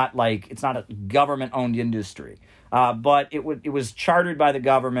it's not a government-owned industry. But it was chartered by the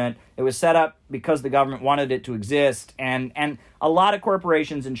government. It was set up because the government wanted it to exist, and a lot of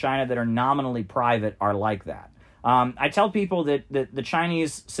corporations in China that are nominally private are like that. I tell people that the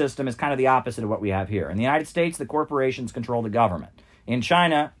Chinese system is kind of the opposite of what we have here. In the United States, the corporations control the government. In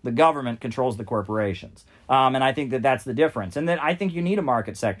China, the government controls the corporations. And I think that that's the difference. And that I think you need a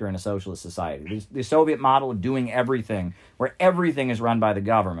market sector in a socialist society. The Soviet model of doing everything, where everything is run by the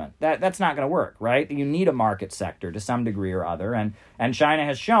government, that's not going to work, right? You need a market sector to some degree or other. And China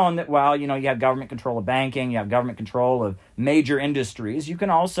has shown that, while, you have government control of banking, you have government control of major industries, you can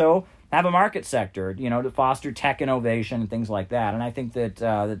also have a market sector, to foster tech innovation and things like that. And I think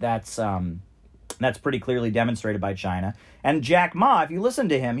that's pretty clearly demonstrated by China. And Jack Ma, if you listen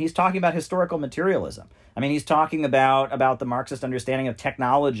to him, he's talking about historical materialism. I mean, he's talking about the Marxist understanding of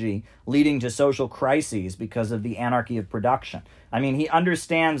technology leading to social crises because of the anarchy of production. I mean, he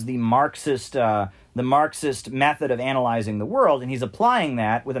understands the Marxist method of analyzing the world, and he's applying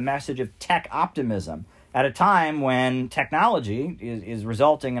that with a message of tech optimism at a time when technology is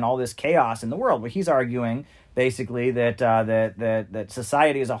resulting in all this chaos in the world, where he's arguing basically that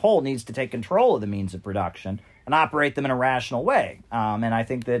society as a whole needs to take control of the means of production and operate them in a rational way. And I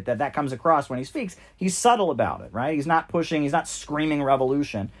think that comes across when he speaks. He's subtle about it, right? He's not pushing, he's not screaming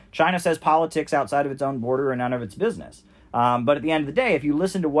revolution. China says politics outside of its own border are none of its business. But at the end of the day, if you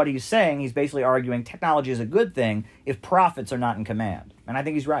listen to what he's saying, he's basically arguing technology is a good thing if profits are not in command. And I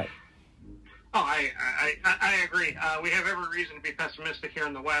think he's right. Oh, I agree. We have every reason to be pessimistic here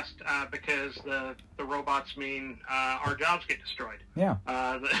in the West because the robots mean our jobs get destroyed. Yeah.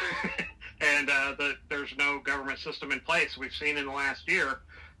 There's no government system in place. We've seen in the last year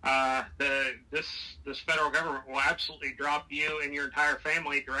this federal government will absolutely drop you and your entire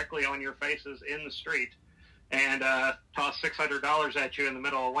family directly on your faces in the street and toss $600 at you in the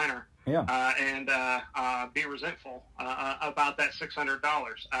middle of winter. Yeah. And be resentful about that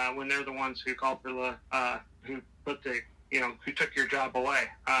 $600 when they're the ones who called for who took your job away.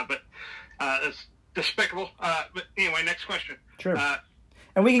 But it's despicable. But anyway, next question. Sure.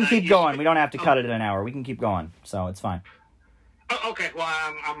 And we can keep going. We don't have to cut it at an hour. We can keep going, so it's fine. Okay. Well,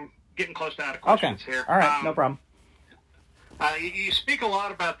 I'm getting close to out of questions here. All right. No problem. You speak a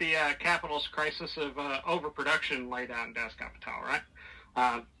lot about the capitalist crisis of overproduction laid out in Das Kapital, right?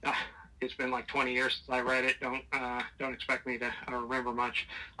 It's been like 20 years since I read it. Don't expect me to remember much.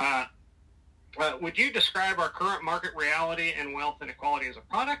 Would you describe our current market reality and wealth inequality as a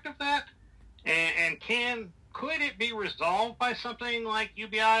product of that? And could it be resolved by something like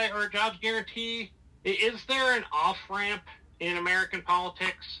UBI or a jobs guarantee? Is there an off-ramp in American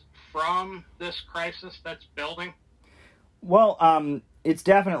politics from this crisis that's building? Well, it's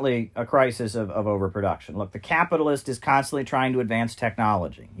definitely a crisis of overproduction. Look, the capitalist is constantly trying to advance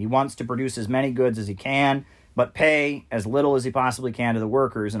technology. He wants to produce as many goods as he can, but pay as little as he possibly can to the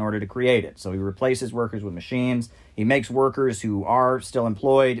workers in order to create it. So he replaces workers with machines. He makes workers who are still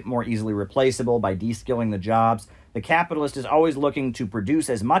employed more easily replaceable by de-skilling the jobs. The capitalist is always looking to produce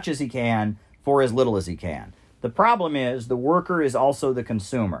as much as he can for as little as he can. The problem is the worker is also the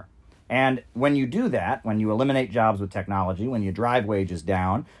consumer. And when you do that, when you eliminate jobs with technology, when you drive wages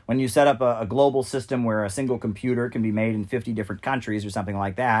down, when you set up a global system where a single computer can be made in 50 different countries or something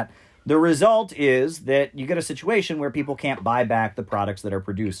like that, the result is that you get a situation where people can't buy back the products that are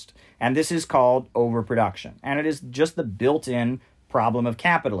produced. And this is called overproduction. And it is just the built-in problem of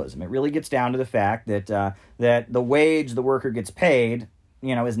capitalism. It really gets down to the fact that that the wage the worker gets paid,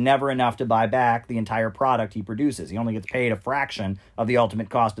 is never enough to buy back the entire product he produces. He only gets paid a fraction of the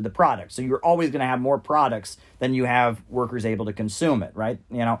ultimate cost of the product. So you're always going to have more products than you have workers able to consume it, right?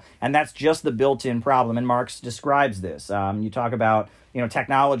 And that's just the built-in problem. And Marx describes this. You talk about,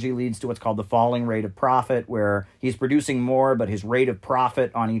 technology leads to what's called the falling rate of profit, where he's producing more, but his rate of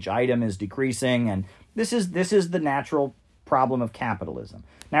profit on each item is decreasing. And this is the natural problem of capitalism.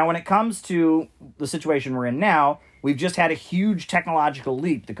 Now, when it comes to the situation we're in now, we've just had a huge technological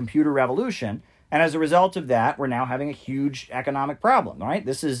leap, the computer revolution, and as a result of that, we're now having a huge economic problem, right?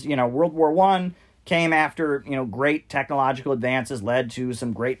 This is, World War I came after, great technological advances, led to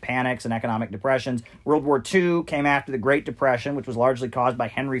some great panics and economic depressions. World War II came after the Great Depression, which was largely caused by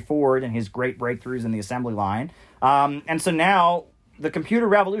Henry Ford and his great breakthroughs in the assembly line. And so now the computer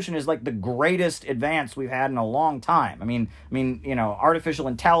revolution is like the greatest advance we've had in a long time. I mean, artificial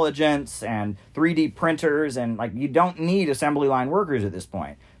intelligence and 3D printers, and you don't need assembly line workers at this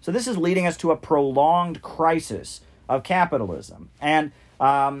point. So this is leading us to a prolonged crisis of capitalism. And,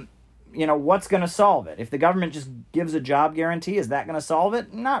 what's going to solve it? If the government just gives a job guarantee, is that going to solve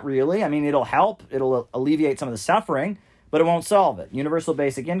it? Not really. I mean, it'll help. It'll alleviate some of the suffering, but it won't solve it. Universal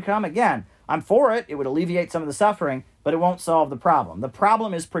basic income, again, I'm for it. It would alleviate some of the suffering, but it won't solve the problem. The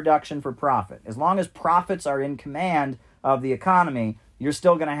problem is production for profit. As long as profits are in command of the economy, you're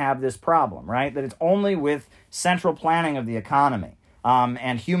still going to have this problem, right? That it's only with central planning of the economy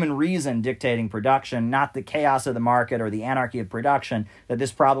and human reason dictating production, not the chaos of the market or the anarchy of production, that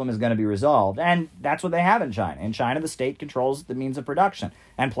this problem is going to be resolved. And that's what they have in China. In China, the state controls the means of production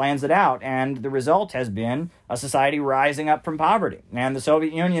and plans it out. And the result has been a society rising up from poverty. And the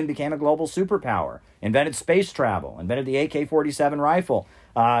Soviet Union became a global superpower, invented space travel, invented the AK-47 rifle,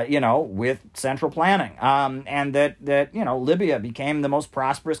 with central planning. And that Libya became the most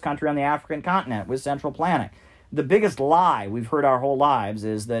prosperous country on the African continent with central planning. The biggest lie we've heard our whole lives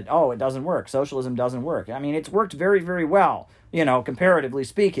is that, it doesn't work. Socialism doesn't work. I mean, it's worked very, very well. Comparatively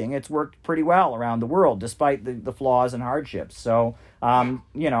speaking, it's worked pretty well around the world, despite the flaws and hardships. So,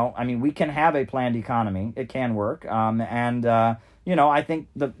 we can have a planned economy. It can work. I think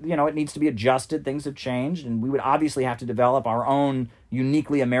it needs to be adjusted. Things have changed, and we would obviously have to develop our own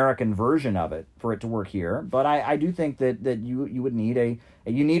uniquely American version of it for it to work here. But I do think that you would need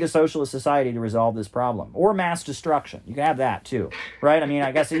a socialist society to resolve this problem, or mass destruction. You can have that too, right? I mean,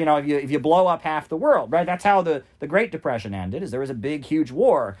 I guess if you blow up half the world, right? That's how the Great Depression ended. Is there was a big, huge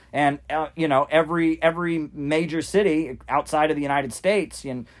war, and every major city outside of the United States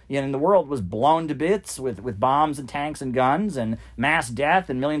in the world was blown to bits with bombs and tanks and guns and mass death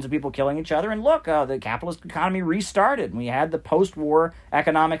and millions of people killing each other. And look, the capitalist economy restarted, and we had the post-war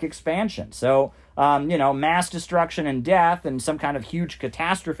economic expansion. So, mass destruction and death and some kind of huge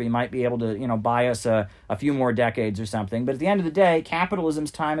catastrophe might be able to, buy us a few more decades or something. But at the end of the day, capitalism's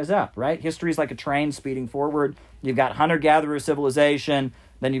time is up, right? History is like a train speeding forward. You've got hunter-gatherer civilization,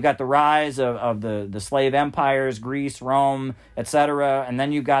 then you've got the rise of the slave empires, Greece, Rome, etc. And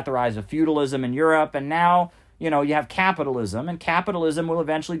then you've got the rise of feudalism in Europe. And now, you have capitalism, and capitalism will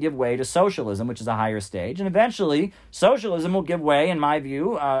eventually give way to socialism, which is a higher stage. And eventually, socialism will give way, in my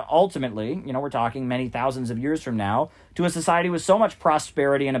view, ultimately, we're talking many thousands of years from now, to a society with so much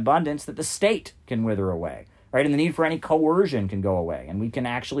prosperity and abundance that the state can wither away, right? And the need for any coercion can go away. And we can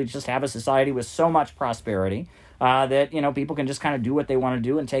actually just have a society with so much prosperity that, people can just kind of do what they want to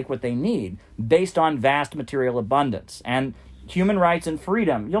do and take what they need based on vast material abundance. And human rights and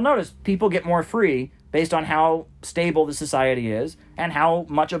freedom, you'll notice people get more free based on how stable the society is and how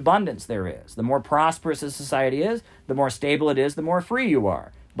much abundance there is. The more prosperous a society is, the more stable it is, the more free you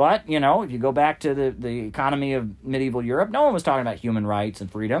are. But, if you go back to the economy of medieval Europe, no one was talking about human rights and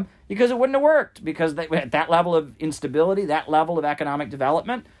freedom because it wouldn't have worked, because at that level of instability, that level of economic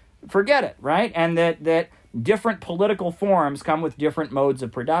development, forget it, right? And that different political forms come with different modes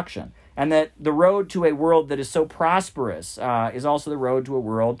of production. And that the road to a world that is so prosperous is also the road to a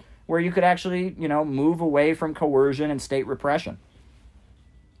world where you could actually, move away from coercion and state repression.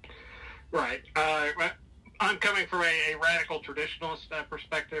 Right. I'm coming from a radical traditionalist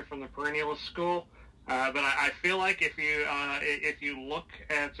perspective from the perennialist school. But I feel like if you look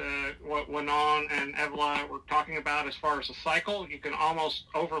at what Wanon and Evola were talking about as far as a cycle, you can almost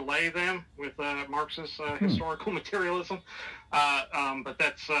overlay them with Marx's historical materialism. But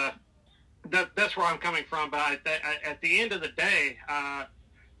that's where I'm coming from. But at the end of the day,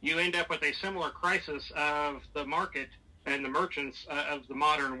 you end up with a similar crisis of the market and the merchants of the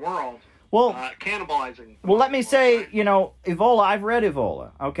modern world. Well, cannibalizing. Well, let me say, Evola, I've read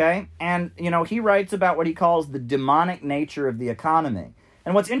Evola, okay? And, he writes about what he calls the demonic nature of the economy.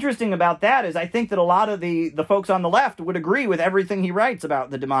 And what's interesting about that is I think that a lot of the folks on the left would agree with everything he writes about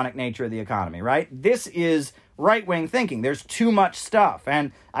the demonic nature of the economy, right? This is right-wing thinking. There's too much stuff.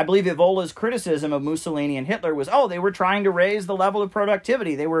 And I believe Evola's criticism of Mussolini and Hitler was, they were trying to raise the level of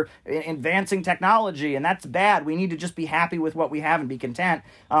productivity. They were advancing technology, and that's bad. We need to just be happy with what we have and be content.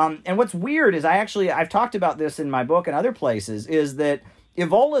 And what's weird is I've talked about this in my book and other places, is that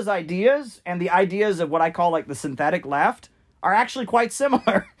Evola's ideas and the ideas of what I call like the synthetic left are actually quite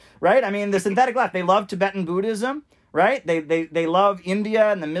similar, right? I mean, the synthetic left, they love Tibetan Buddhism, right? They love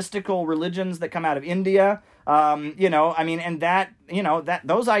India and the mystical religions that come out of India. Those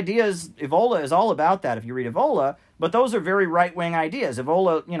ideas, Evola is all about that if you read Evola, but those are very right-wing ideas.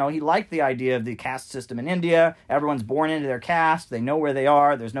 Evola, he liked the idea of the caste system in India. Everyone's born into their caste. They know where they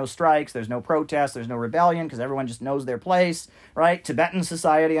are. There's no strikes. There's no protests. There's no rebellion because everyone just knows their place, right? Tibetan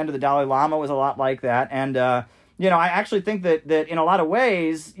society under the Dalai Lama was a lot like that. And, I actually think that in a lot of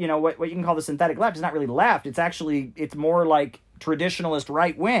ways, what you can call the synthetic left is not really left. It's more like traditionalist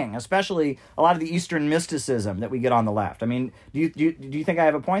right wing, especially a lot of the Eastern mysticism that we get on the left. I mean, do you think I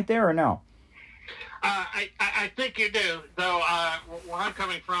have a point there or no? I think you do, though. Where I'm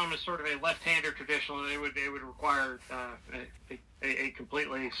coming from is sort of a left-hander traditional, and it would require a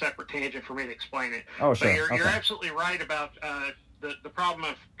completely separate tangent for me to explain it. Oh, sure. But you're absolutely right about the problem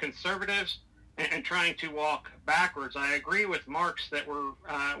of conservatives and trying to walk backwards. I agree with Marx that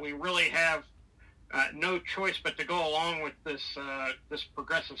we really have no choice but to go along with this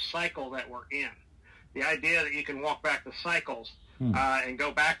progressive cycle that we're in. The idea that you can walk back the cycles and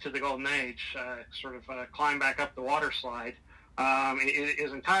go back to the golden age, climb back up the water slide,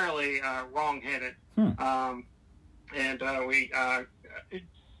 is entirely wrong-headed.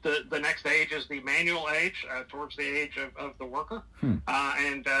 The next age is the manual age, towards the age of the worker,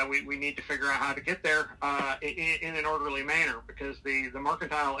 and we need to figure out how to get there in an orderly manner, because the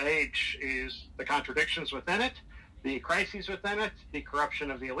mercantile age is the contradictions within it, the crises within it, the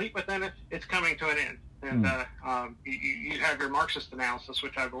corruption of the elite within it. It's coming to an end. And you have your Marxist analysis,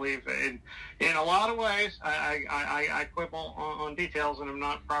 which I believe in a lot of ways, I quibble on details, and I'm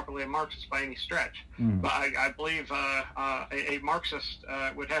not properly a Marxist by any stretch. But I believe a Marxist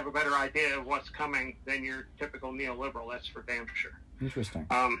would have a better idea of what's coming than your typical neoliberal. That's for damn sure. Interesting.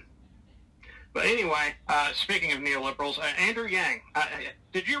 But anyway, speaking of neoliberals, Andrew Yang,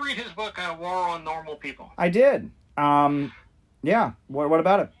 did you read his book, War on Normal People? I did. Yeah. What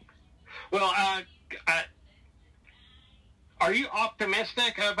about it? Well, are you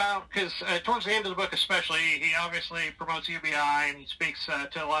optimistic about, because towards the end of the book especially, he obviously promotes UBI and he speaks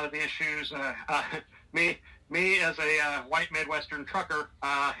to a lot of the issues. Me as a white Midwestern trucker,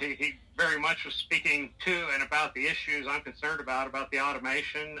 he very much was speaking to and about the issues I'm concerned about the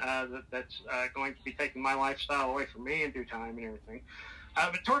automation that's going to be taking my lifestyle away from me in due time and everything.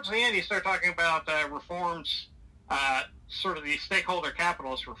 But towards the end, he started talking about reforms, sort of the stakeholder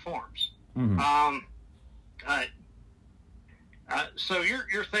capitalist reforms. So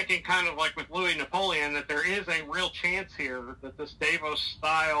you're thinking kind of like with Louis Napoleon that there is a real chance here that this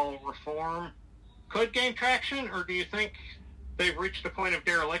Davos-style reform could gain traction, or do you think they've reached a point of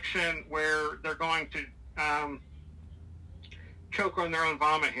dereliction where they're going to choke on their own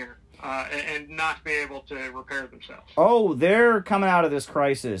vomit here and not be able to repair themselves? Oh, they're coming out of this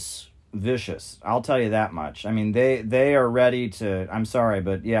crisis vicious. I'll tell you that much. I mean, they are ready to, I'm sorry,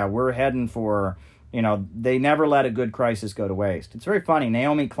 but yeah, we're heading for, they never let a good crisis go to waste. It's very funny.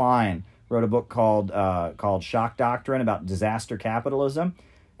 Naomi Klein wrote a book called Shock Doctrine about disaster capitalism.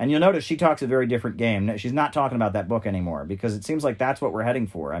 And you'll notice she talks a very different game. She's not talking about that book anymore because it seems like that's what we're heading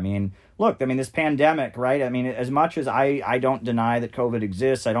for. I mean, look, this pandemic, right? I mean, as much as I don't deny that COVID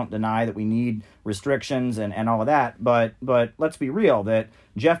exists, I don't deny that we need restrictions and all of that. But let's be real, that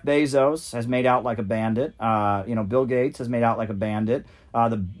Jeff Bezos has made out like a bandit. Bill Gates has made out like a bandit.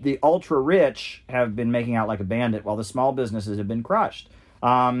 The ultra-rich have been making out like a bandit while the small businesses have been crushed.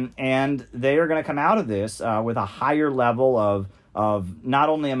 And they are going to come out of this with a higher level of not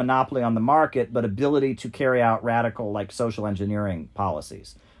only a monopoly on the market, but ability to carry out radical, like, social engineering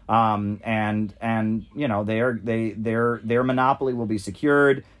policies. And their monopoly will be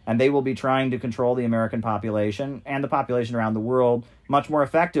secured, and they will be trying to control the American population and the population around the world much more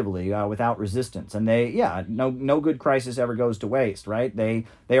effectively without resistance. And no good crisis ever goes to waste, right? They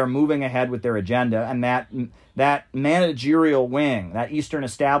are moving ahead with their agenda, and that managerial wing, that Eastern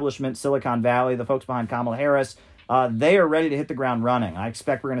establishment, Silicon Valley, the folks behind Kamala Harris, they are ready to hit the ground running. I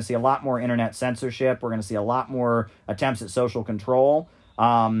expect we're going to see a lot more internet censorship. We're going to see a lot more attempts at social control.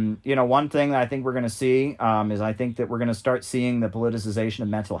 One thing that I think we're going to see is I think that we're going to start seeing the politicization of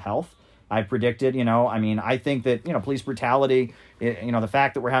mental health. I've predicted, I think that, police brutality, the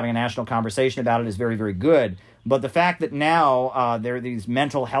fact that we're having a national conversation about it is very, very good. But the fact that now there are these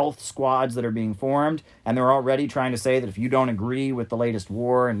mental health squads that are being formed, and they're already trying to say that if you don't agree with the latest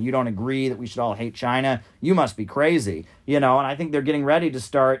war and you don't agree that we should all hate China, you must be crazy. And I think they're getting ready to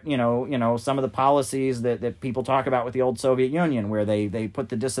start, some of the policies that people talk about with the old Soviet Union, where they put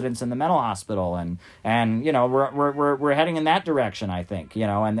the dissidents in the mental hospital, and we're heading in that direction, I think,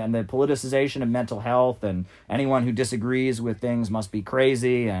 and the politicization of mental health, and anyone who disagrees with things must be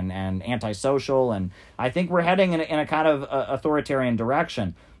crazy and antisocial, and I think we're heading in a kind of authoritarian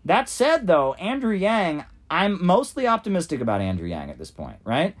direction. That said, though, Andrew Yang, I'm mostly optimistic about Andrew Yang at this point,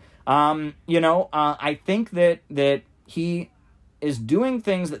 right? I think that he is doing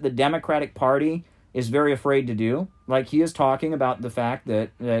things that the Democratic Party is very afraid to do. Like, he is talking about the fact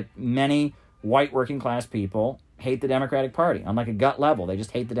that many white working class people hate the Democratic Party on like a gut level. They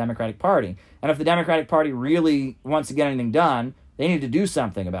just hate the Democratic Party. And if the Democratic Party really wants to get anything done, they need to do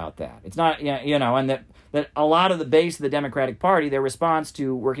something about that. It's not, and that a lot of the base of the Democratic Party, their response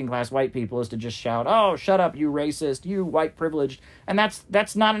to working class white people is to just shout, "Oh, shut up, you racist, you white privileged," and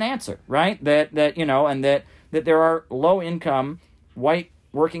that's not an answer, right? That there are low income white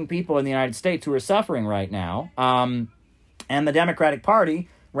working people in the United States who are suffering right now, and the Democratic Party,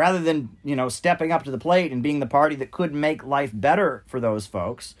 rather than stepping up to the plate and being the party that could make life better for those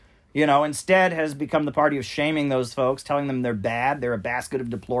folks, instead has become the party of shaming those folks, telling them they're bad, they're a basket of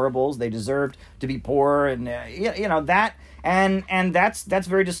deplorables, they deserve to be poor, and that, and that's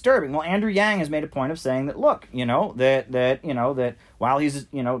very disturbing. Well, Andrew Yang has made a point of saying that, look, that while he's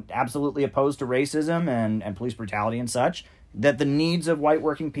absolutely opposed to racism and police brutality and such, that the needs of white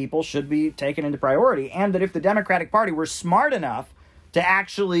working people should be taken into priority, and that if the Democratic Party were smart enough to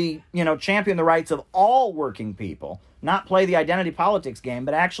actually, champion the rights of all working people, not play the identity politics game,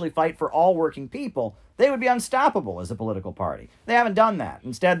 but actually fight for all working people, they would be unstoppable as a political party. They haven't done that.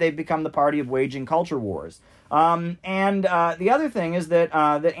 Instead, they've become the party of waging culture wars. The other thing is that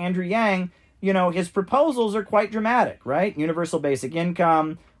Andrew Yang, his proposals are quite dramatic, right? Universal basic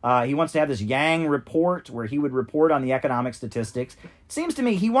income. He wants to have this Yang report where he would report on the economic statistics. It seems to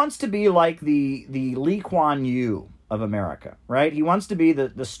me he wants to be like the Lee Kuan Yew of America, right? He wants to be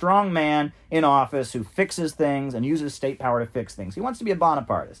the strong man in office who fixes things and uses state power to fix things. He wants to be a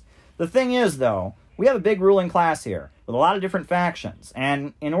Bonapartist. The thing is, though, we have a big ruling class here with a lot of different factions.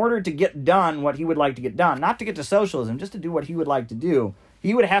 And in order to get done what he would like to get done, not to get to socialism, just to do what he would like to do,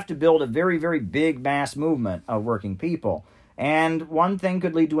 he would have to build a very, very big mass movement of working people. And one thing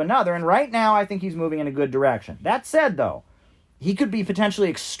could lead to another. And right now, I think he's moving in a good direction. That said, though, he could be potentially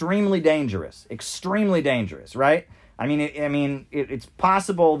extremely dangerous, right? It's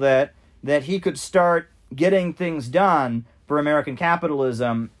possible that he could start getting things done for American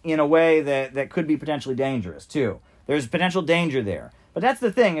capitalism in a way that could be potentially dangerous, too. There's potential danger there. But that's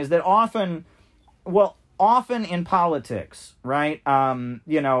the thing, is that often in politics, right,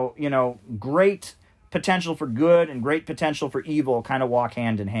 great potential for good and great potential for evil kind of walk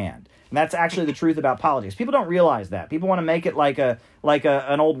hand in hand. And that's actually the truth about politics. People don't realize that. People want to make it like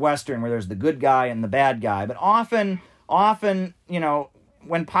an old Western where there's the good guy and the bad guy. But often,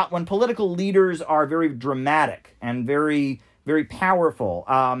 when political leaders are very dramatic and very, very powerful,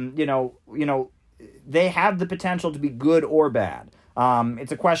 they have the potential to be good or bad.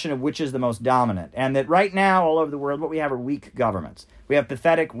 It's a question of which is the most dominant. And that right now, all over the world, what we have are weak governments. We have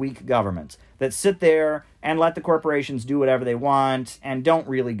pathetic, weak governments that sit there and let the corporations do whatever they want and don't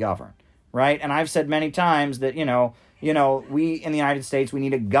really govern, right? And I've said many times that, we in the United States, we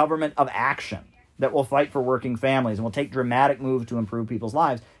need a government of action that will fight for working families and will take dramatic moves to improve people's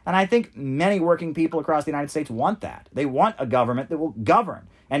lives. And I think many working people across the United States want that. They want a government that will govern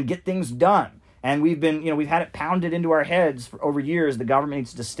and get things done. And we've had it pounded into our heads for over years. The government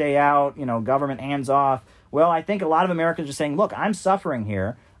needs to stay out, government hands off. Well, I think a lot of Americans are saying, look, I'm suffering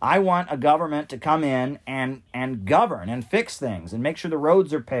here. I want a government to come in and govern and fix things and make sure the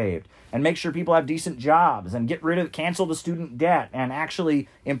roads are paved and make sure people have decent jobs and cancel the student debt and actually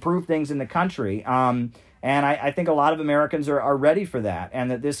improve things in the country. And I think a lot of Americans are ready for that,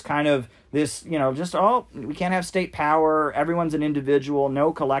 and that we can't have state power, everyone's an individual,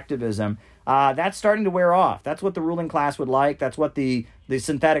 no collectivism. That's starting to wear off. That's what the ruling class would like. That's what the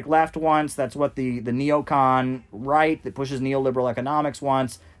synthetic left wants. That's what the neocon right that pushes neoliberal economics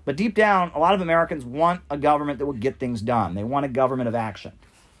wants. But deep down, a lot of Americans want a government that will get things done. They want a government of action.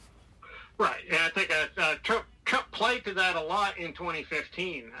 Right. And I think Trump played to that a lot in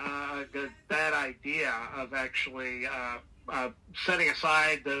 2015. That idea of actually setting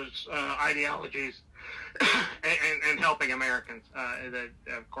aside those ideologies and helping Americans, that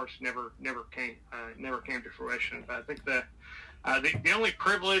of course never came to fruition. But I think the only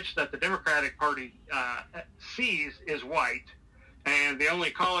privilege that the Democratic Party sees is white, and the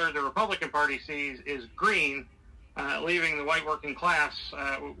only color the Republican Party sees is green, leaving the white working class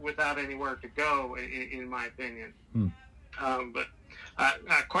without anywhere to go, in my opinion. But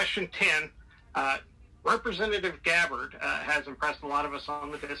question 10. Representative Gabbard has impressed a lot of us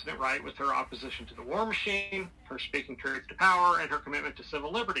on the dissident right with her opposition to the war machine, her speaking truth to power, and her commitment to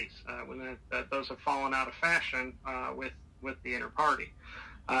civil liberties, when those have fallen out of fashion with the inner party.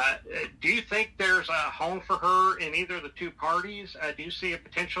 Do you think there's a home for her in either of the two parties? Do you see a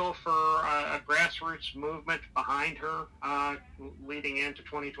potential for a grassroots movement behind her leading into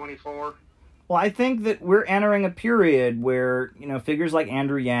 2024? Well, I think that we're entering a period where, figures like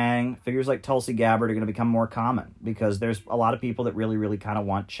Andrew Yang, figures like Tulsi Gabbard are going to become more common, because there's a lot of people that really, really kind of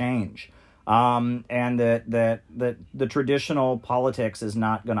want change. And that the traditional politics is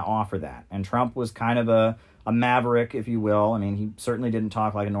not going to offer that. And Trump was kind of a maverick, if you will. I mean, he certainly didn't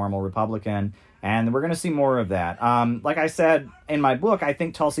talk like a normal Republican, and we're going to see more of that. Like I said in my book, I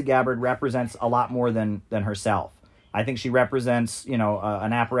think Tulsi Gabbard represents a lot more than herself. I think she represents,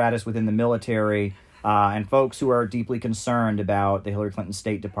 an apparatus within the military and folks who are deeply concerned about the Hillary Clinton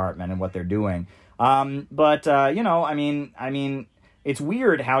State Department and what they're doing. It's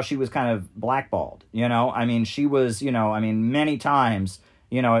weird how she was kind of blackballed. She was, many times,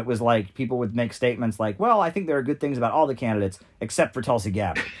 it was like people would make statements like, well, I think there are good things about all the candidates except for Tulsi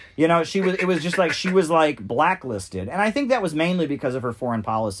Gabbard. It was just like she was like blacklisted. And I think that was mainly because of her foreign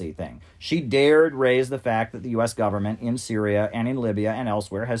policy thing. She dared raise the fact that the U.S. government in Syria and in Libya and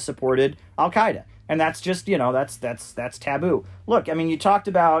elsewhere has supported al-Qaeda. And that's just, that's taboo. Look, you talked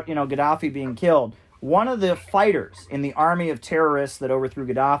about, Gaddafi being killed. One of the fighters in the army of terrorists that overthrew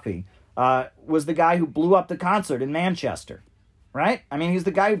Gaddafi was the guy who blew up the concert in Manchester. Right? He's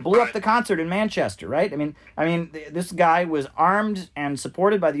the guy who blew up the concert in Manchester, right? This guy was armed and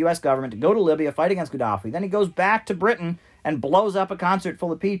supported by the U.S. government to go to Libya, fight against Gaddafi. Then he goes back to Britain and blows up a concert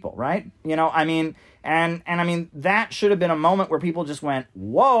full of people, right? That should have been a moment where people just went,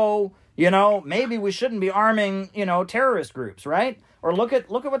 whoa, maybe we shouldn't be arming, terrorist groups, right? Or look at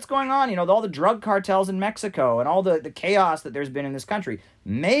what's going on, all the drug cartels in Mexico and all the chaos that there's been in this country.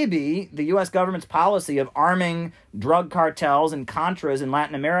 Maybe the U.S. government's policy of arming drug cartels and Contras in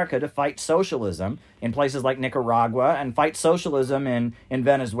Latin America to fight socialism in places like Nicaragua and fight socialism in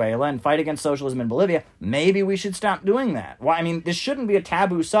Venezuela and fight against socialism in Bolivia, maybe we should stop doing that. Well, this shouldn't be a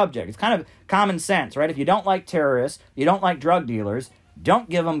taboo subject. It's kind of common sense, right? If you don't like terrorists, you don't like drug dealers, don't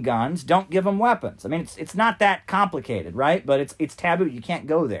give them guns, don't give them weapons. It's not that complicated, right? But it's taboo. You can't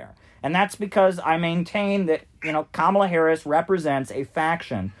go there. And that's because I maintain that, Kamala Harris represents a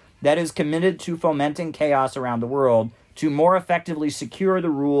faction that is committed to fomenting chaos around the world to more effectively secure the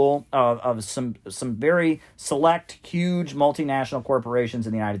rule of some very select, huge multinational corporations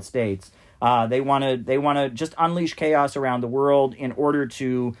in the United States. They want to just unleash chaos around the world in order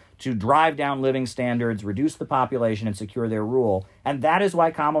to drive down living standards, reduce the population, and secure their rule. And that is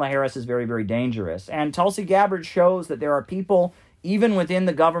why Kamala Harris is very, very dangerous. And Tulsi Gabbard shows that there are people, even within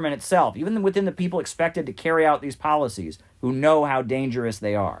the government itself, even within the people expected to carry out these policies, who know how dangerous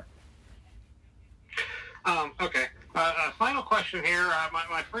they are. Okay. Final question here.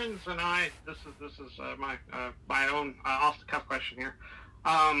 My friends and I, this is my own off-the-cuff question here.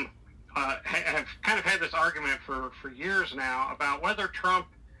 Have kind of had this argument for years now about whether Trump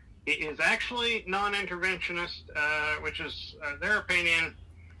is actually non-interventionist, which is their opinion,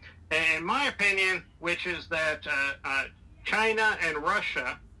 and my opinion, which is that China and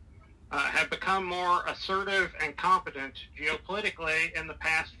Russia have become more assertive and competent geopolitically in the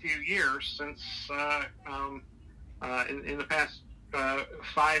past few years, since in the past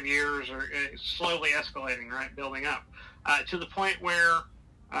 5 years, or slowly escalating, right, building up, to the point where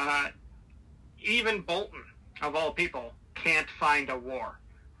even Bolton, of all people, can't find a war.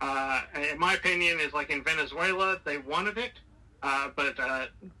 in my opinion, is like in Venezuela. They wanted it, but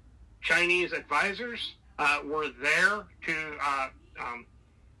Chinese advisors were there to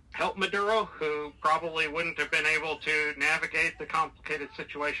help Maduro, who probably wouldn't have been able to navigate the complicated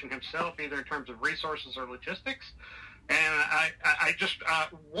situation himself, either in terms of resources or logistics. And I just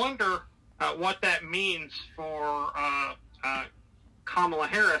wonder what that means for Kamala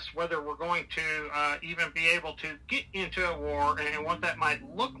Harris, whether we're going to even be able to get into a war, and what that might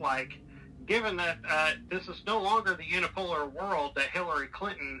look like, given that this is no longer the unipolar world that Hillary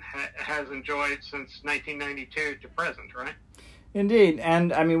Clinton has enjoyed since 1992 to present, right? Indeed,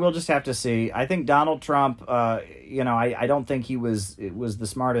 and I mean, we'll just have to see. I think Donald Trump, I don't think he was the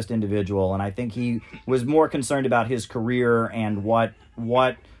smartest individual, and I think he was more concerned about his career and what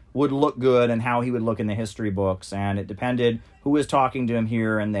would look good and how he would look in the history books, and it depended who was talking to him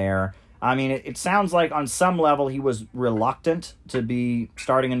here and there. I mean, it sounds like on some level he was reluctant to be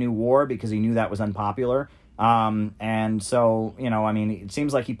starting a new war because he knew that was unpopular, and so, I mean, it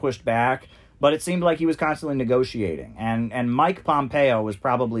seems like he pushed back. But it seemed like he was constantly negotiating. And Mike Pompeo was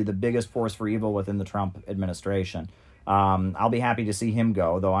probably the biggest force for evil within the Trump administration. I'll be happy to see him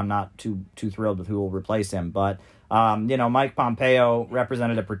go, though I'm not too thrilled with who will replace him. But, Mike Pompeo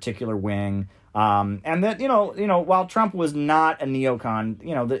represented a particular wing. And that, while Trump was not a neocon,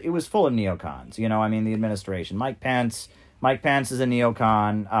 it was full of neocons, the administration. Mike Pence is a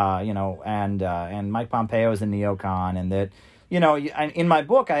neocon, and Mike Pompeo is a neocon, and that, in my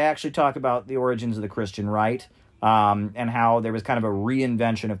book, I actually talk about the origins of the Christian right, and how there was kind of a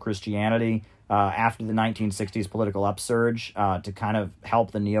reinvention of Christianity after the 1960s political upsurge to kind of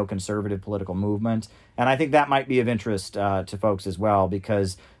help the neoconservative political movement. And I think that might be of interest to folks as well,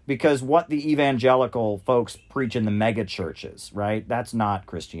 because what the evangelical folks preach in the mega churches, right, that's not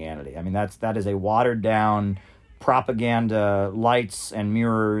Christianity. I mean, that is a watered down propaganda, lights and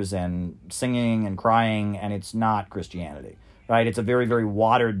mirrors and singing and crying, and it's not Christianity. Right, it's a very, very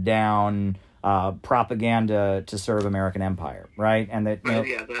watered down propaganda to serve American empire, right? And that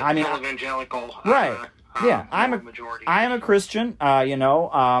evangelical, right? I'm majority. I am a Christian,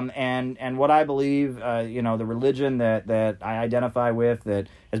 and what I believe, the religion that I identify with, that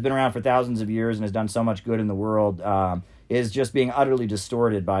has been around for thousands of years and has done so much good in the world, is just being utterly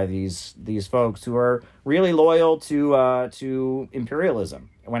distorted by these folks who are really loyal to imperialism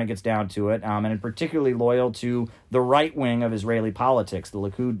when it gets down to it, and particularly loyal to the right wing of Israeli politics, the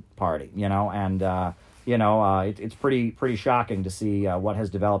Likud party, it's pretty shocking to see what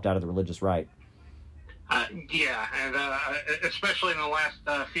has developed out of the religious right. And especially in the last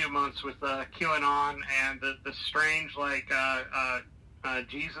few months with QAnon and the strange,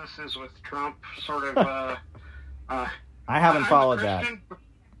 Jesus is with Trump sort of... I haven't followed that.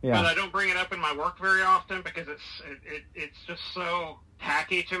 Yeah. But I don't bring it up in my work very often because it's just so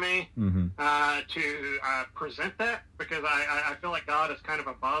tacky to me to present that, because I feel like God is kind of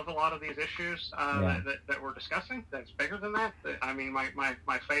above a lot of these issues that we're discussing. That's bigger than that. I mean,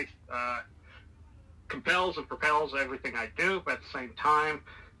 my faith compels and propels everything I do, but at the same time,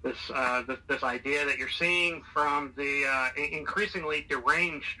 this idea that you're seeing from the increasingly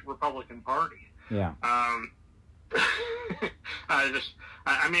deranged Republican Party. Yeah.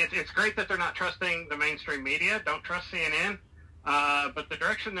 It's great that they're not trusting the mainstream media. Don't trust CNN. But the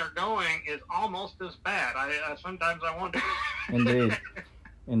direction they're going is almost as bad. Sometimes I wonder.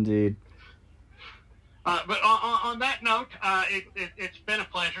 Indeed. But on that note, it's been a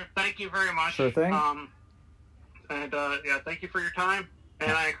pleasure. Thank you very much. Sure thing. Thank you for your time.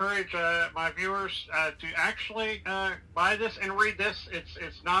 And I encourage my viewers to actually buy this and read this.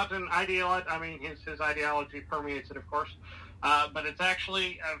 It's not an ideology. I mean, his ideology permeates it, of course. But it's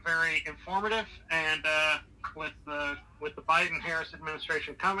actually very informative. And with the Biden-Harris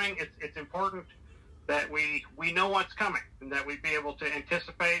administration coming, it's important that we know what's coming, and that we be able to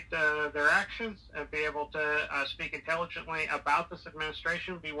anticipate their actions and be able to speak intelligently about this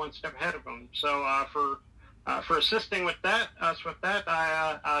administration, be one step ahead of them. So for assisting with that,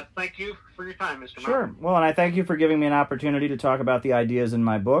 I thank you for your time, Mr. Sure. Maupin. Well, and I thank you for giving me an opportunity to talk about the ideas in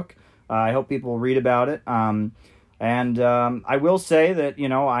my book. I hope people will read about it. And I will say that,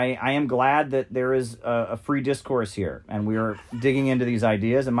 I am glad that there is a free discourse here, and we are digging into these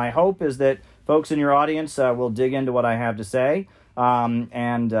ideas. And my hope is that folks in your audience will dig into what I have to say,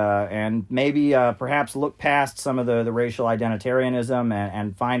 and maybe perhaps look past some of the racial identitarianism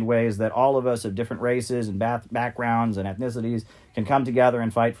and find ways that all of us of different races and backgrounds and ethnicities can come together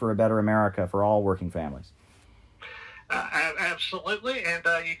and fight for a better America for all working families. Absolutely, and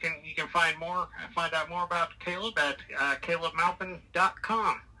you can find out more about Caleb at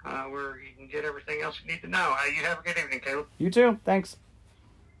calebmaupin.com, where you can get everything else you need to know. You have a good evening, Caleb. You too. Thanks.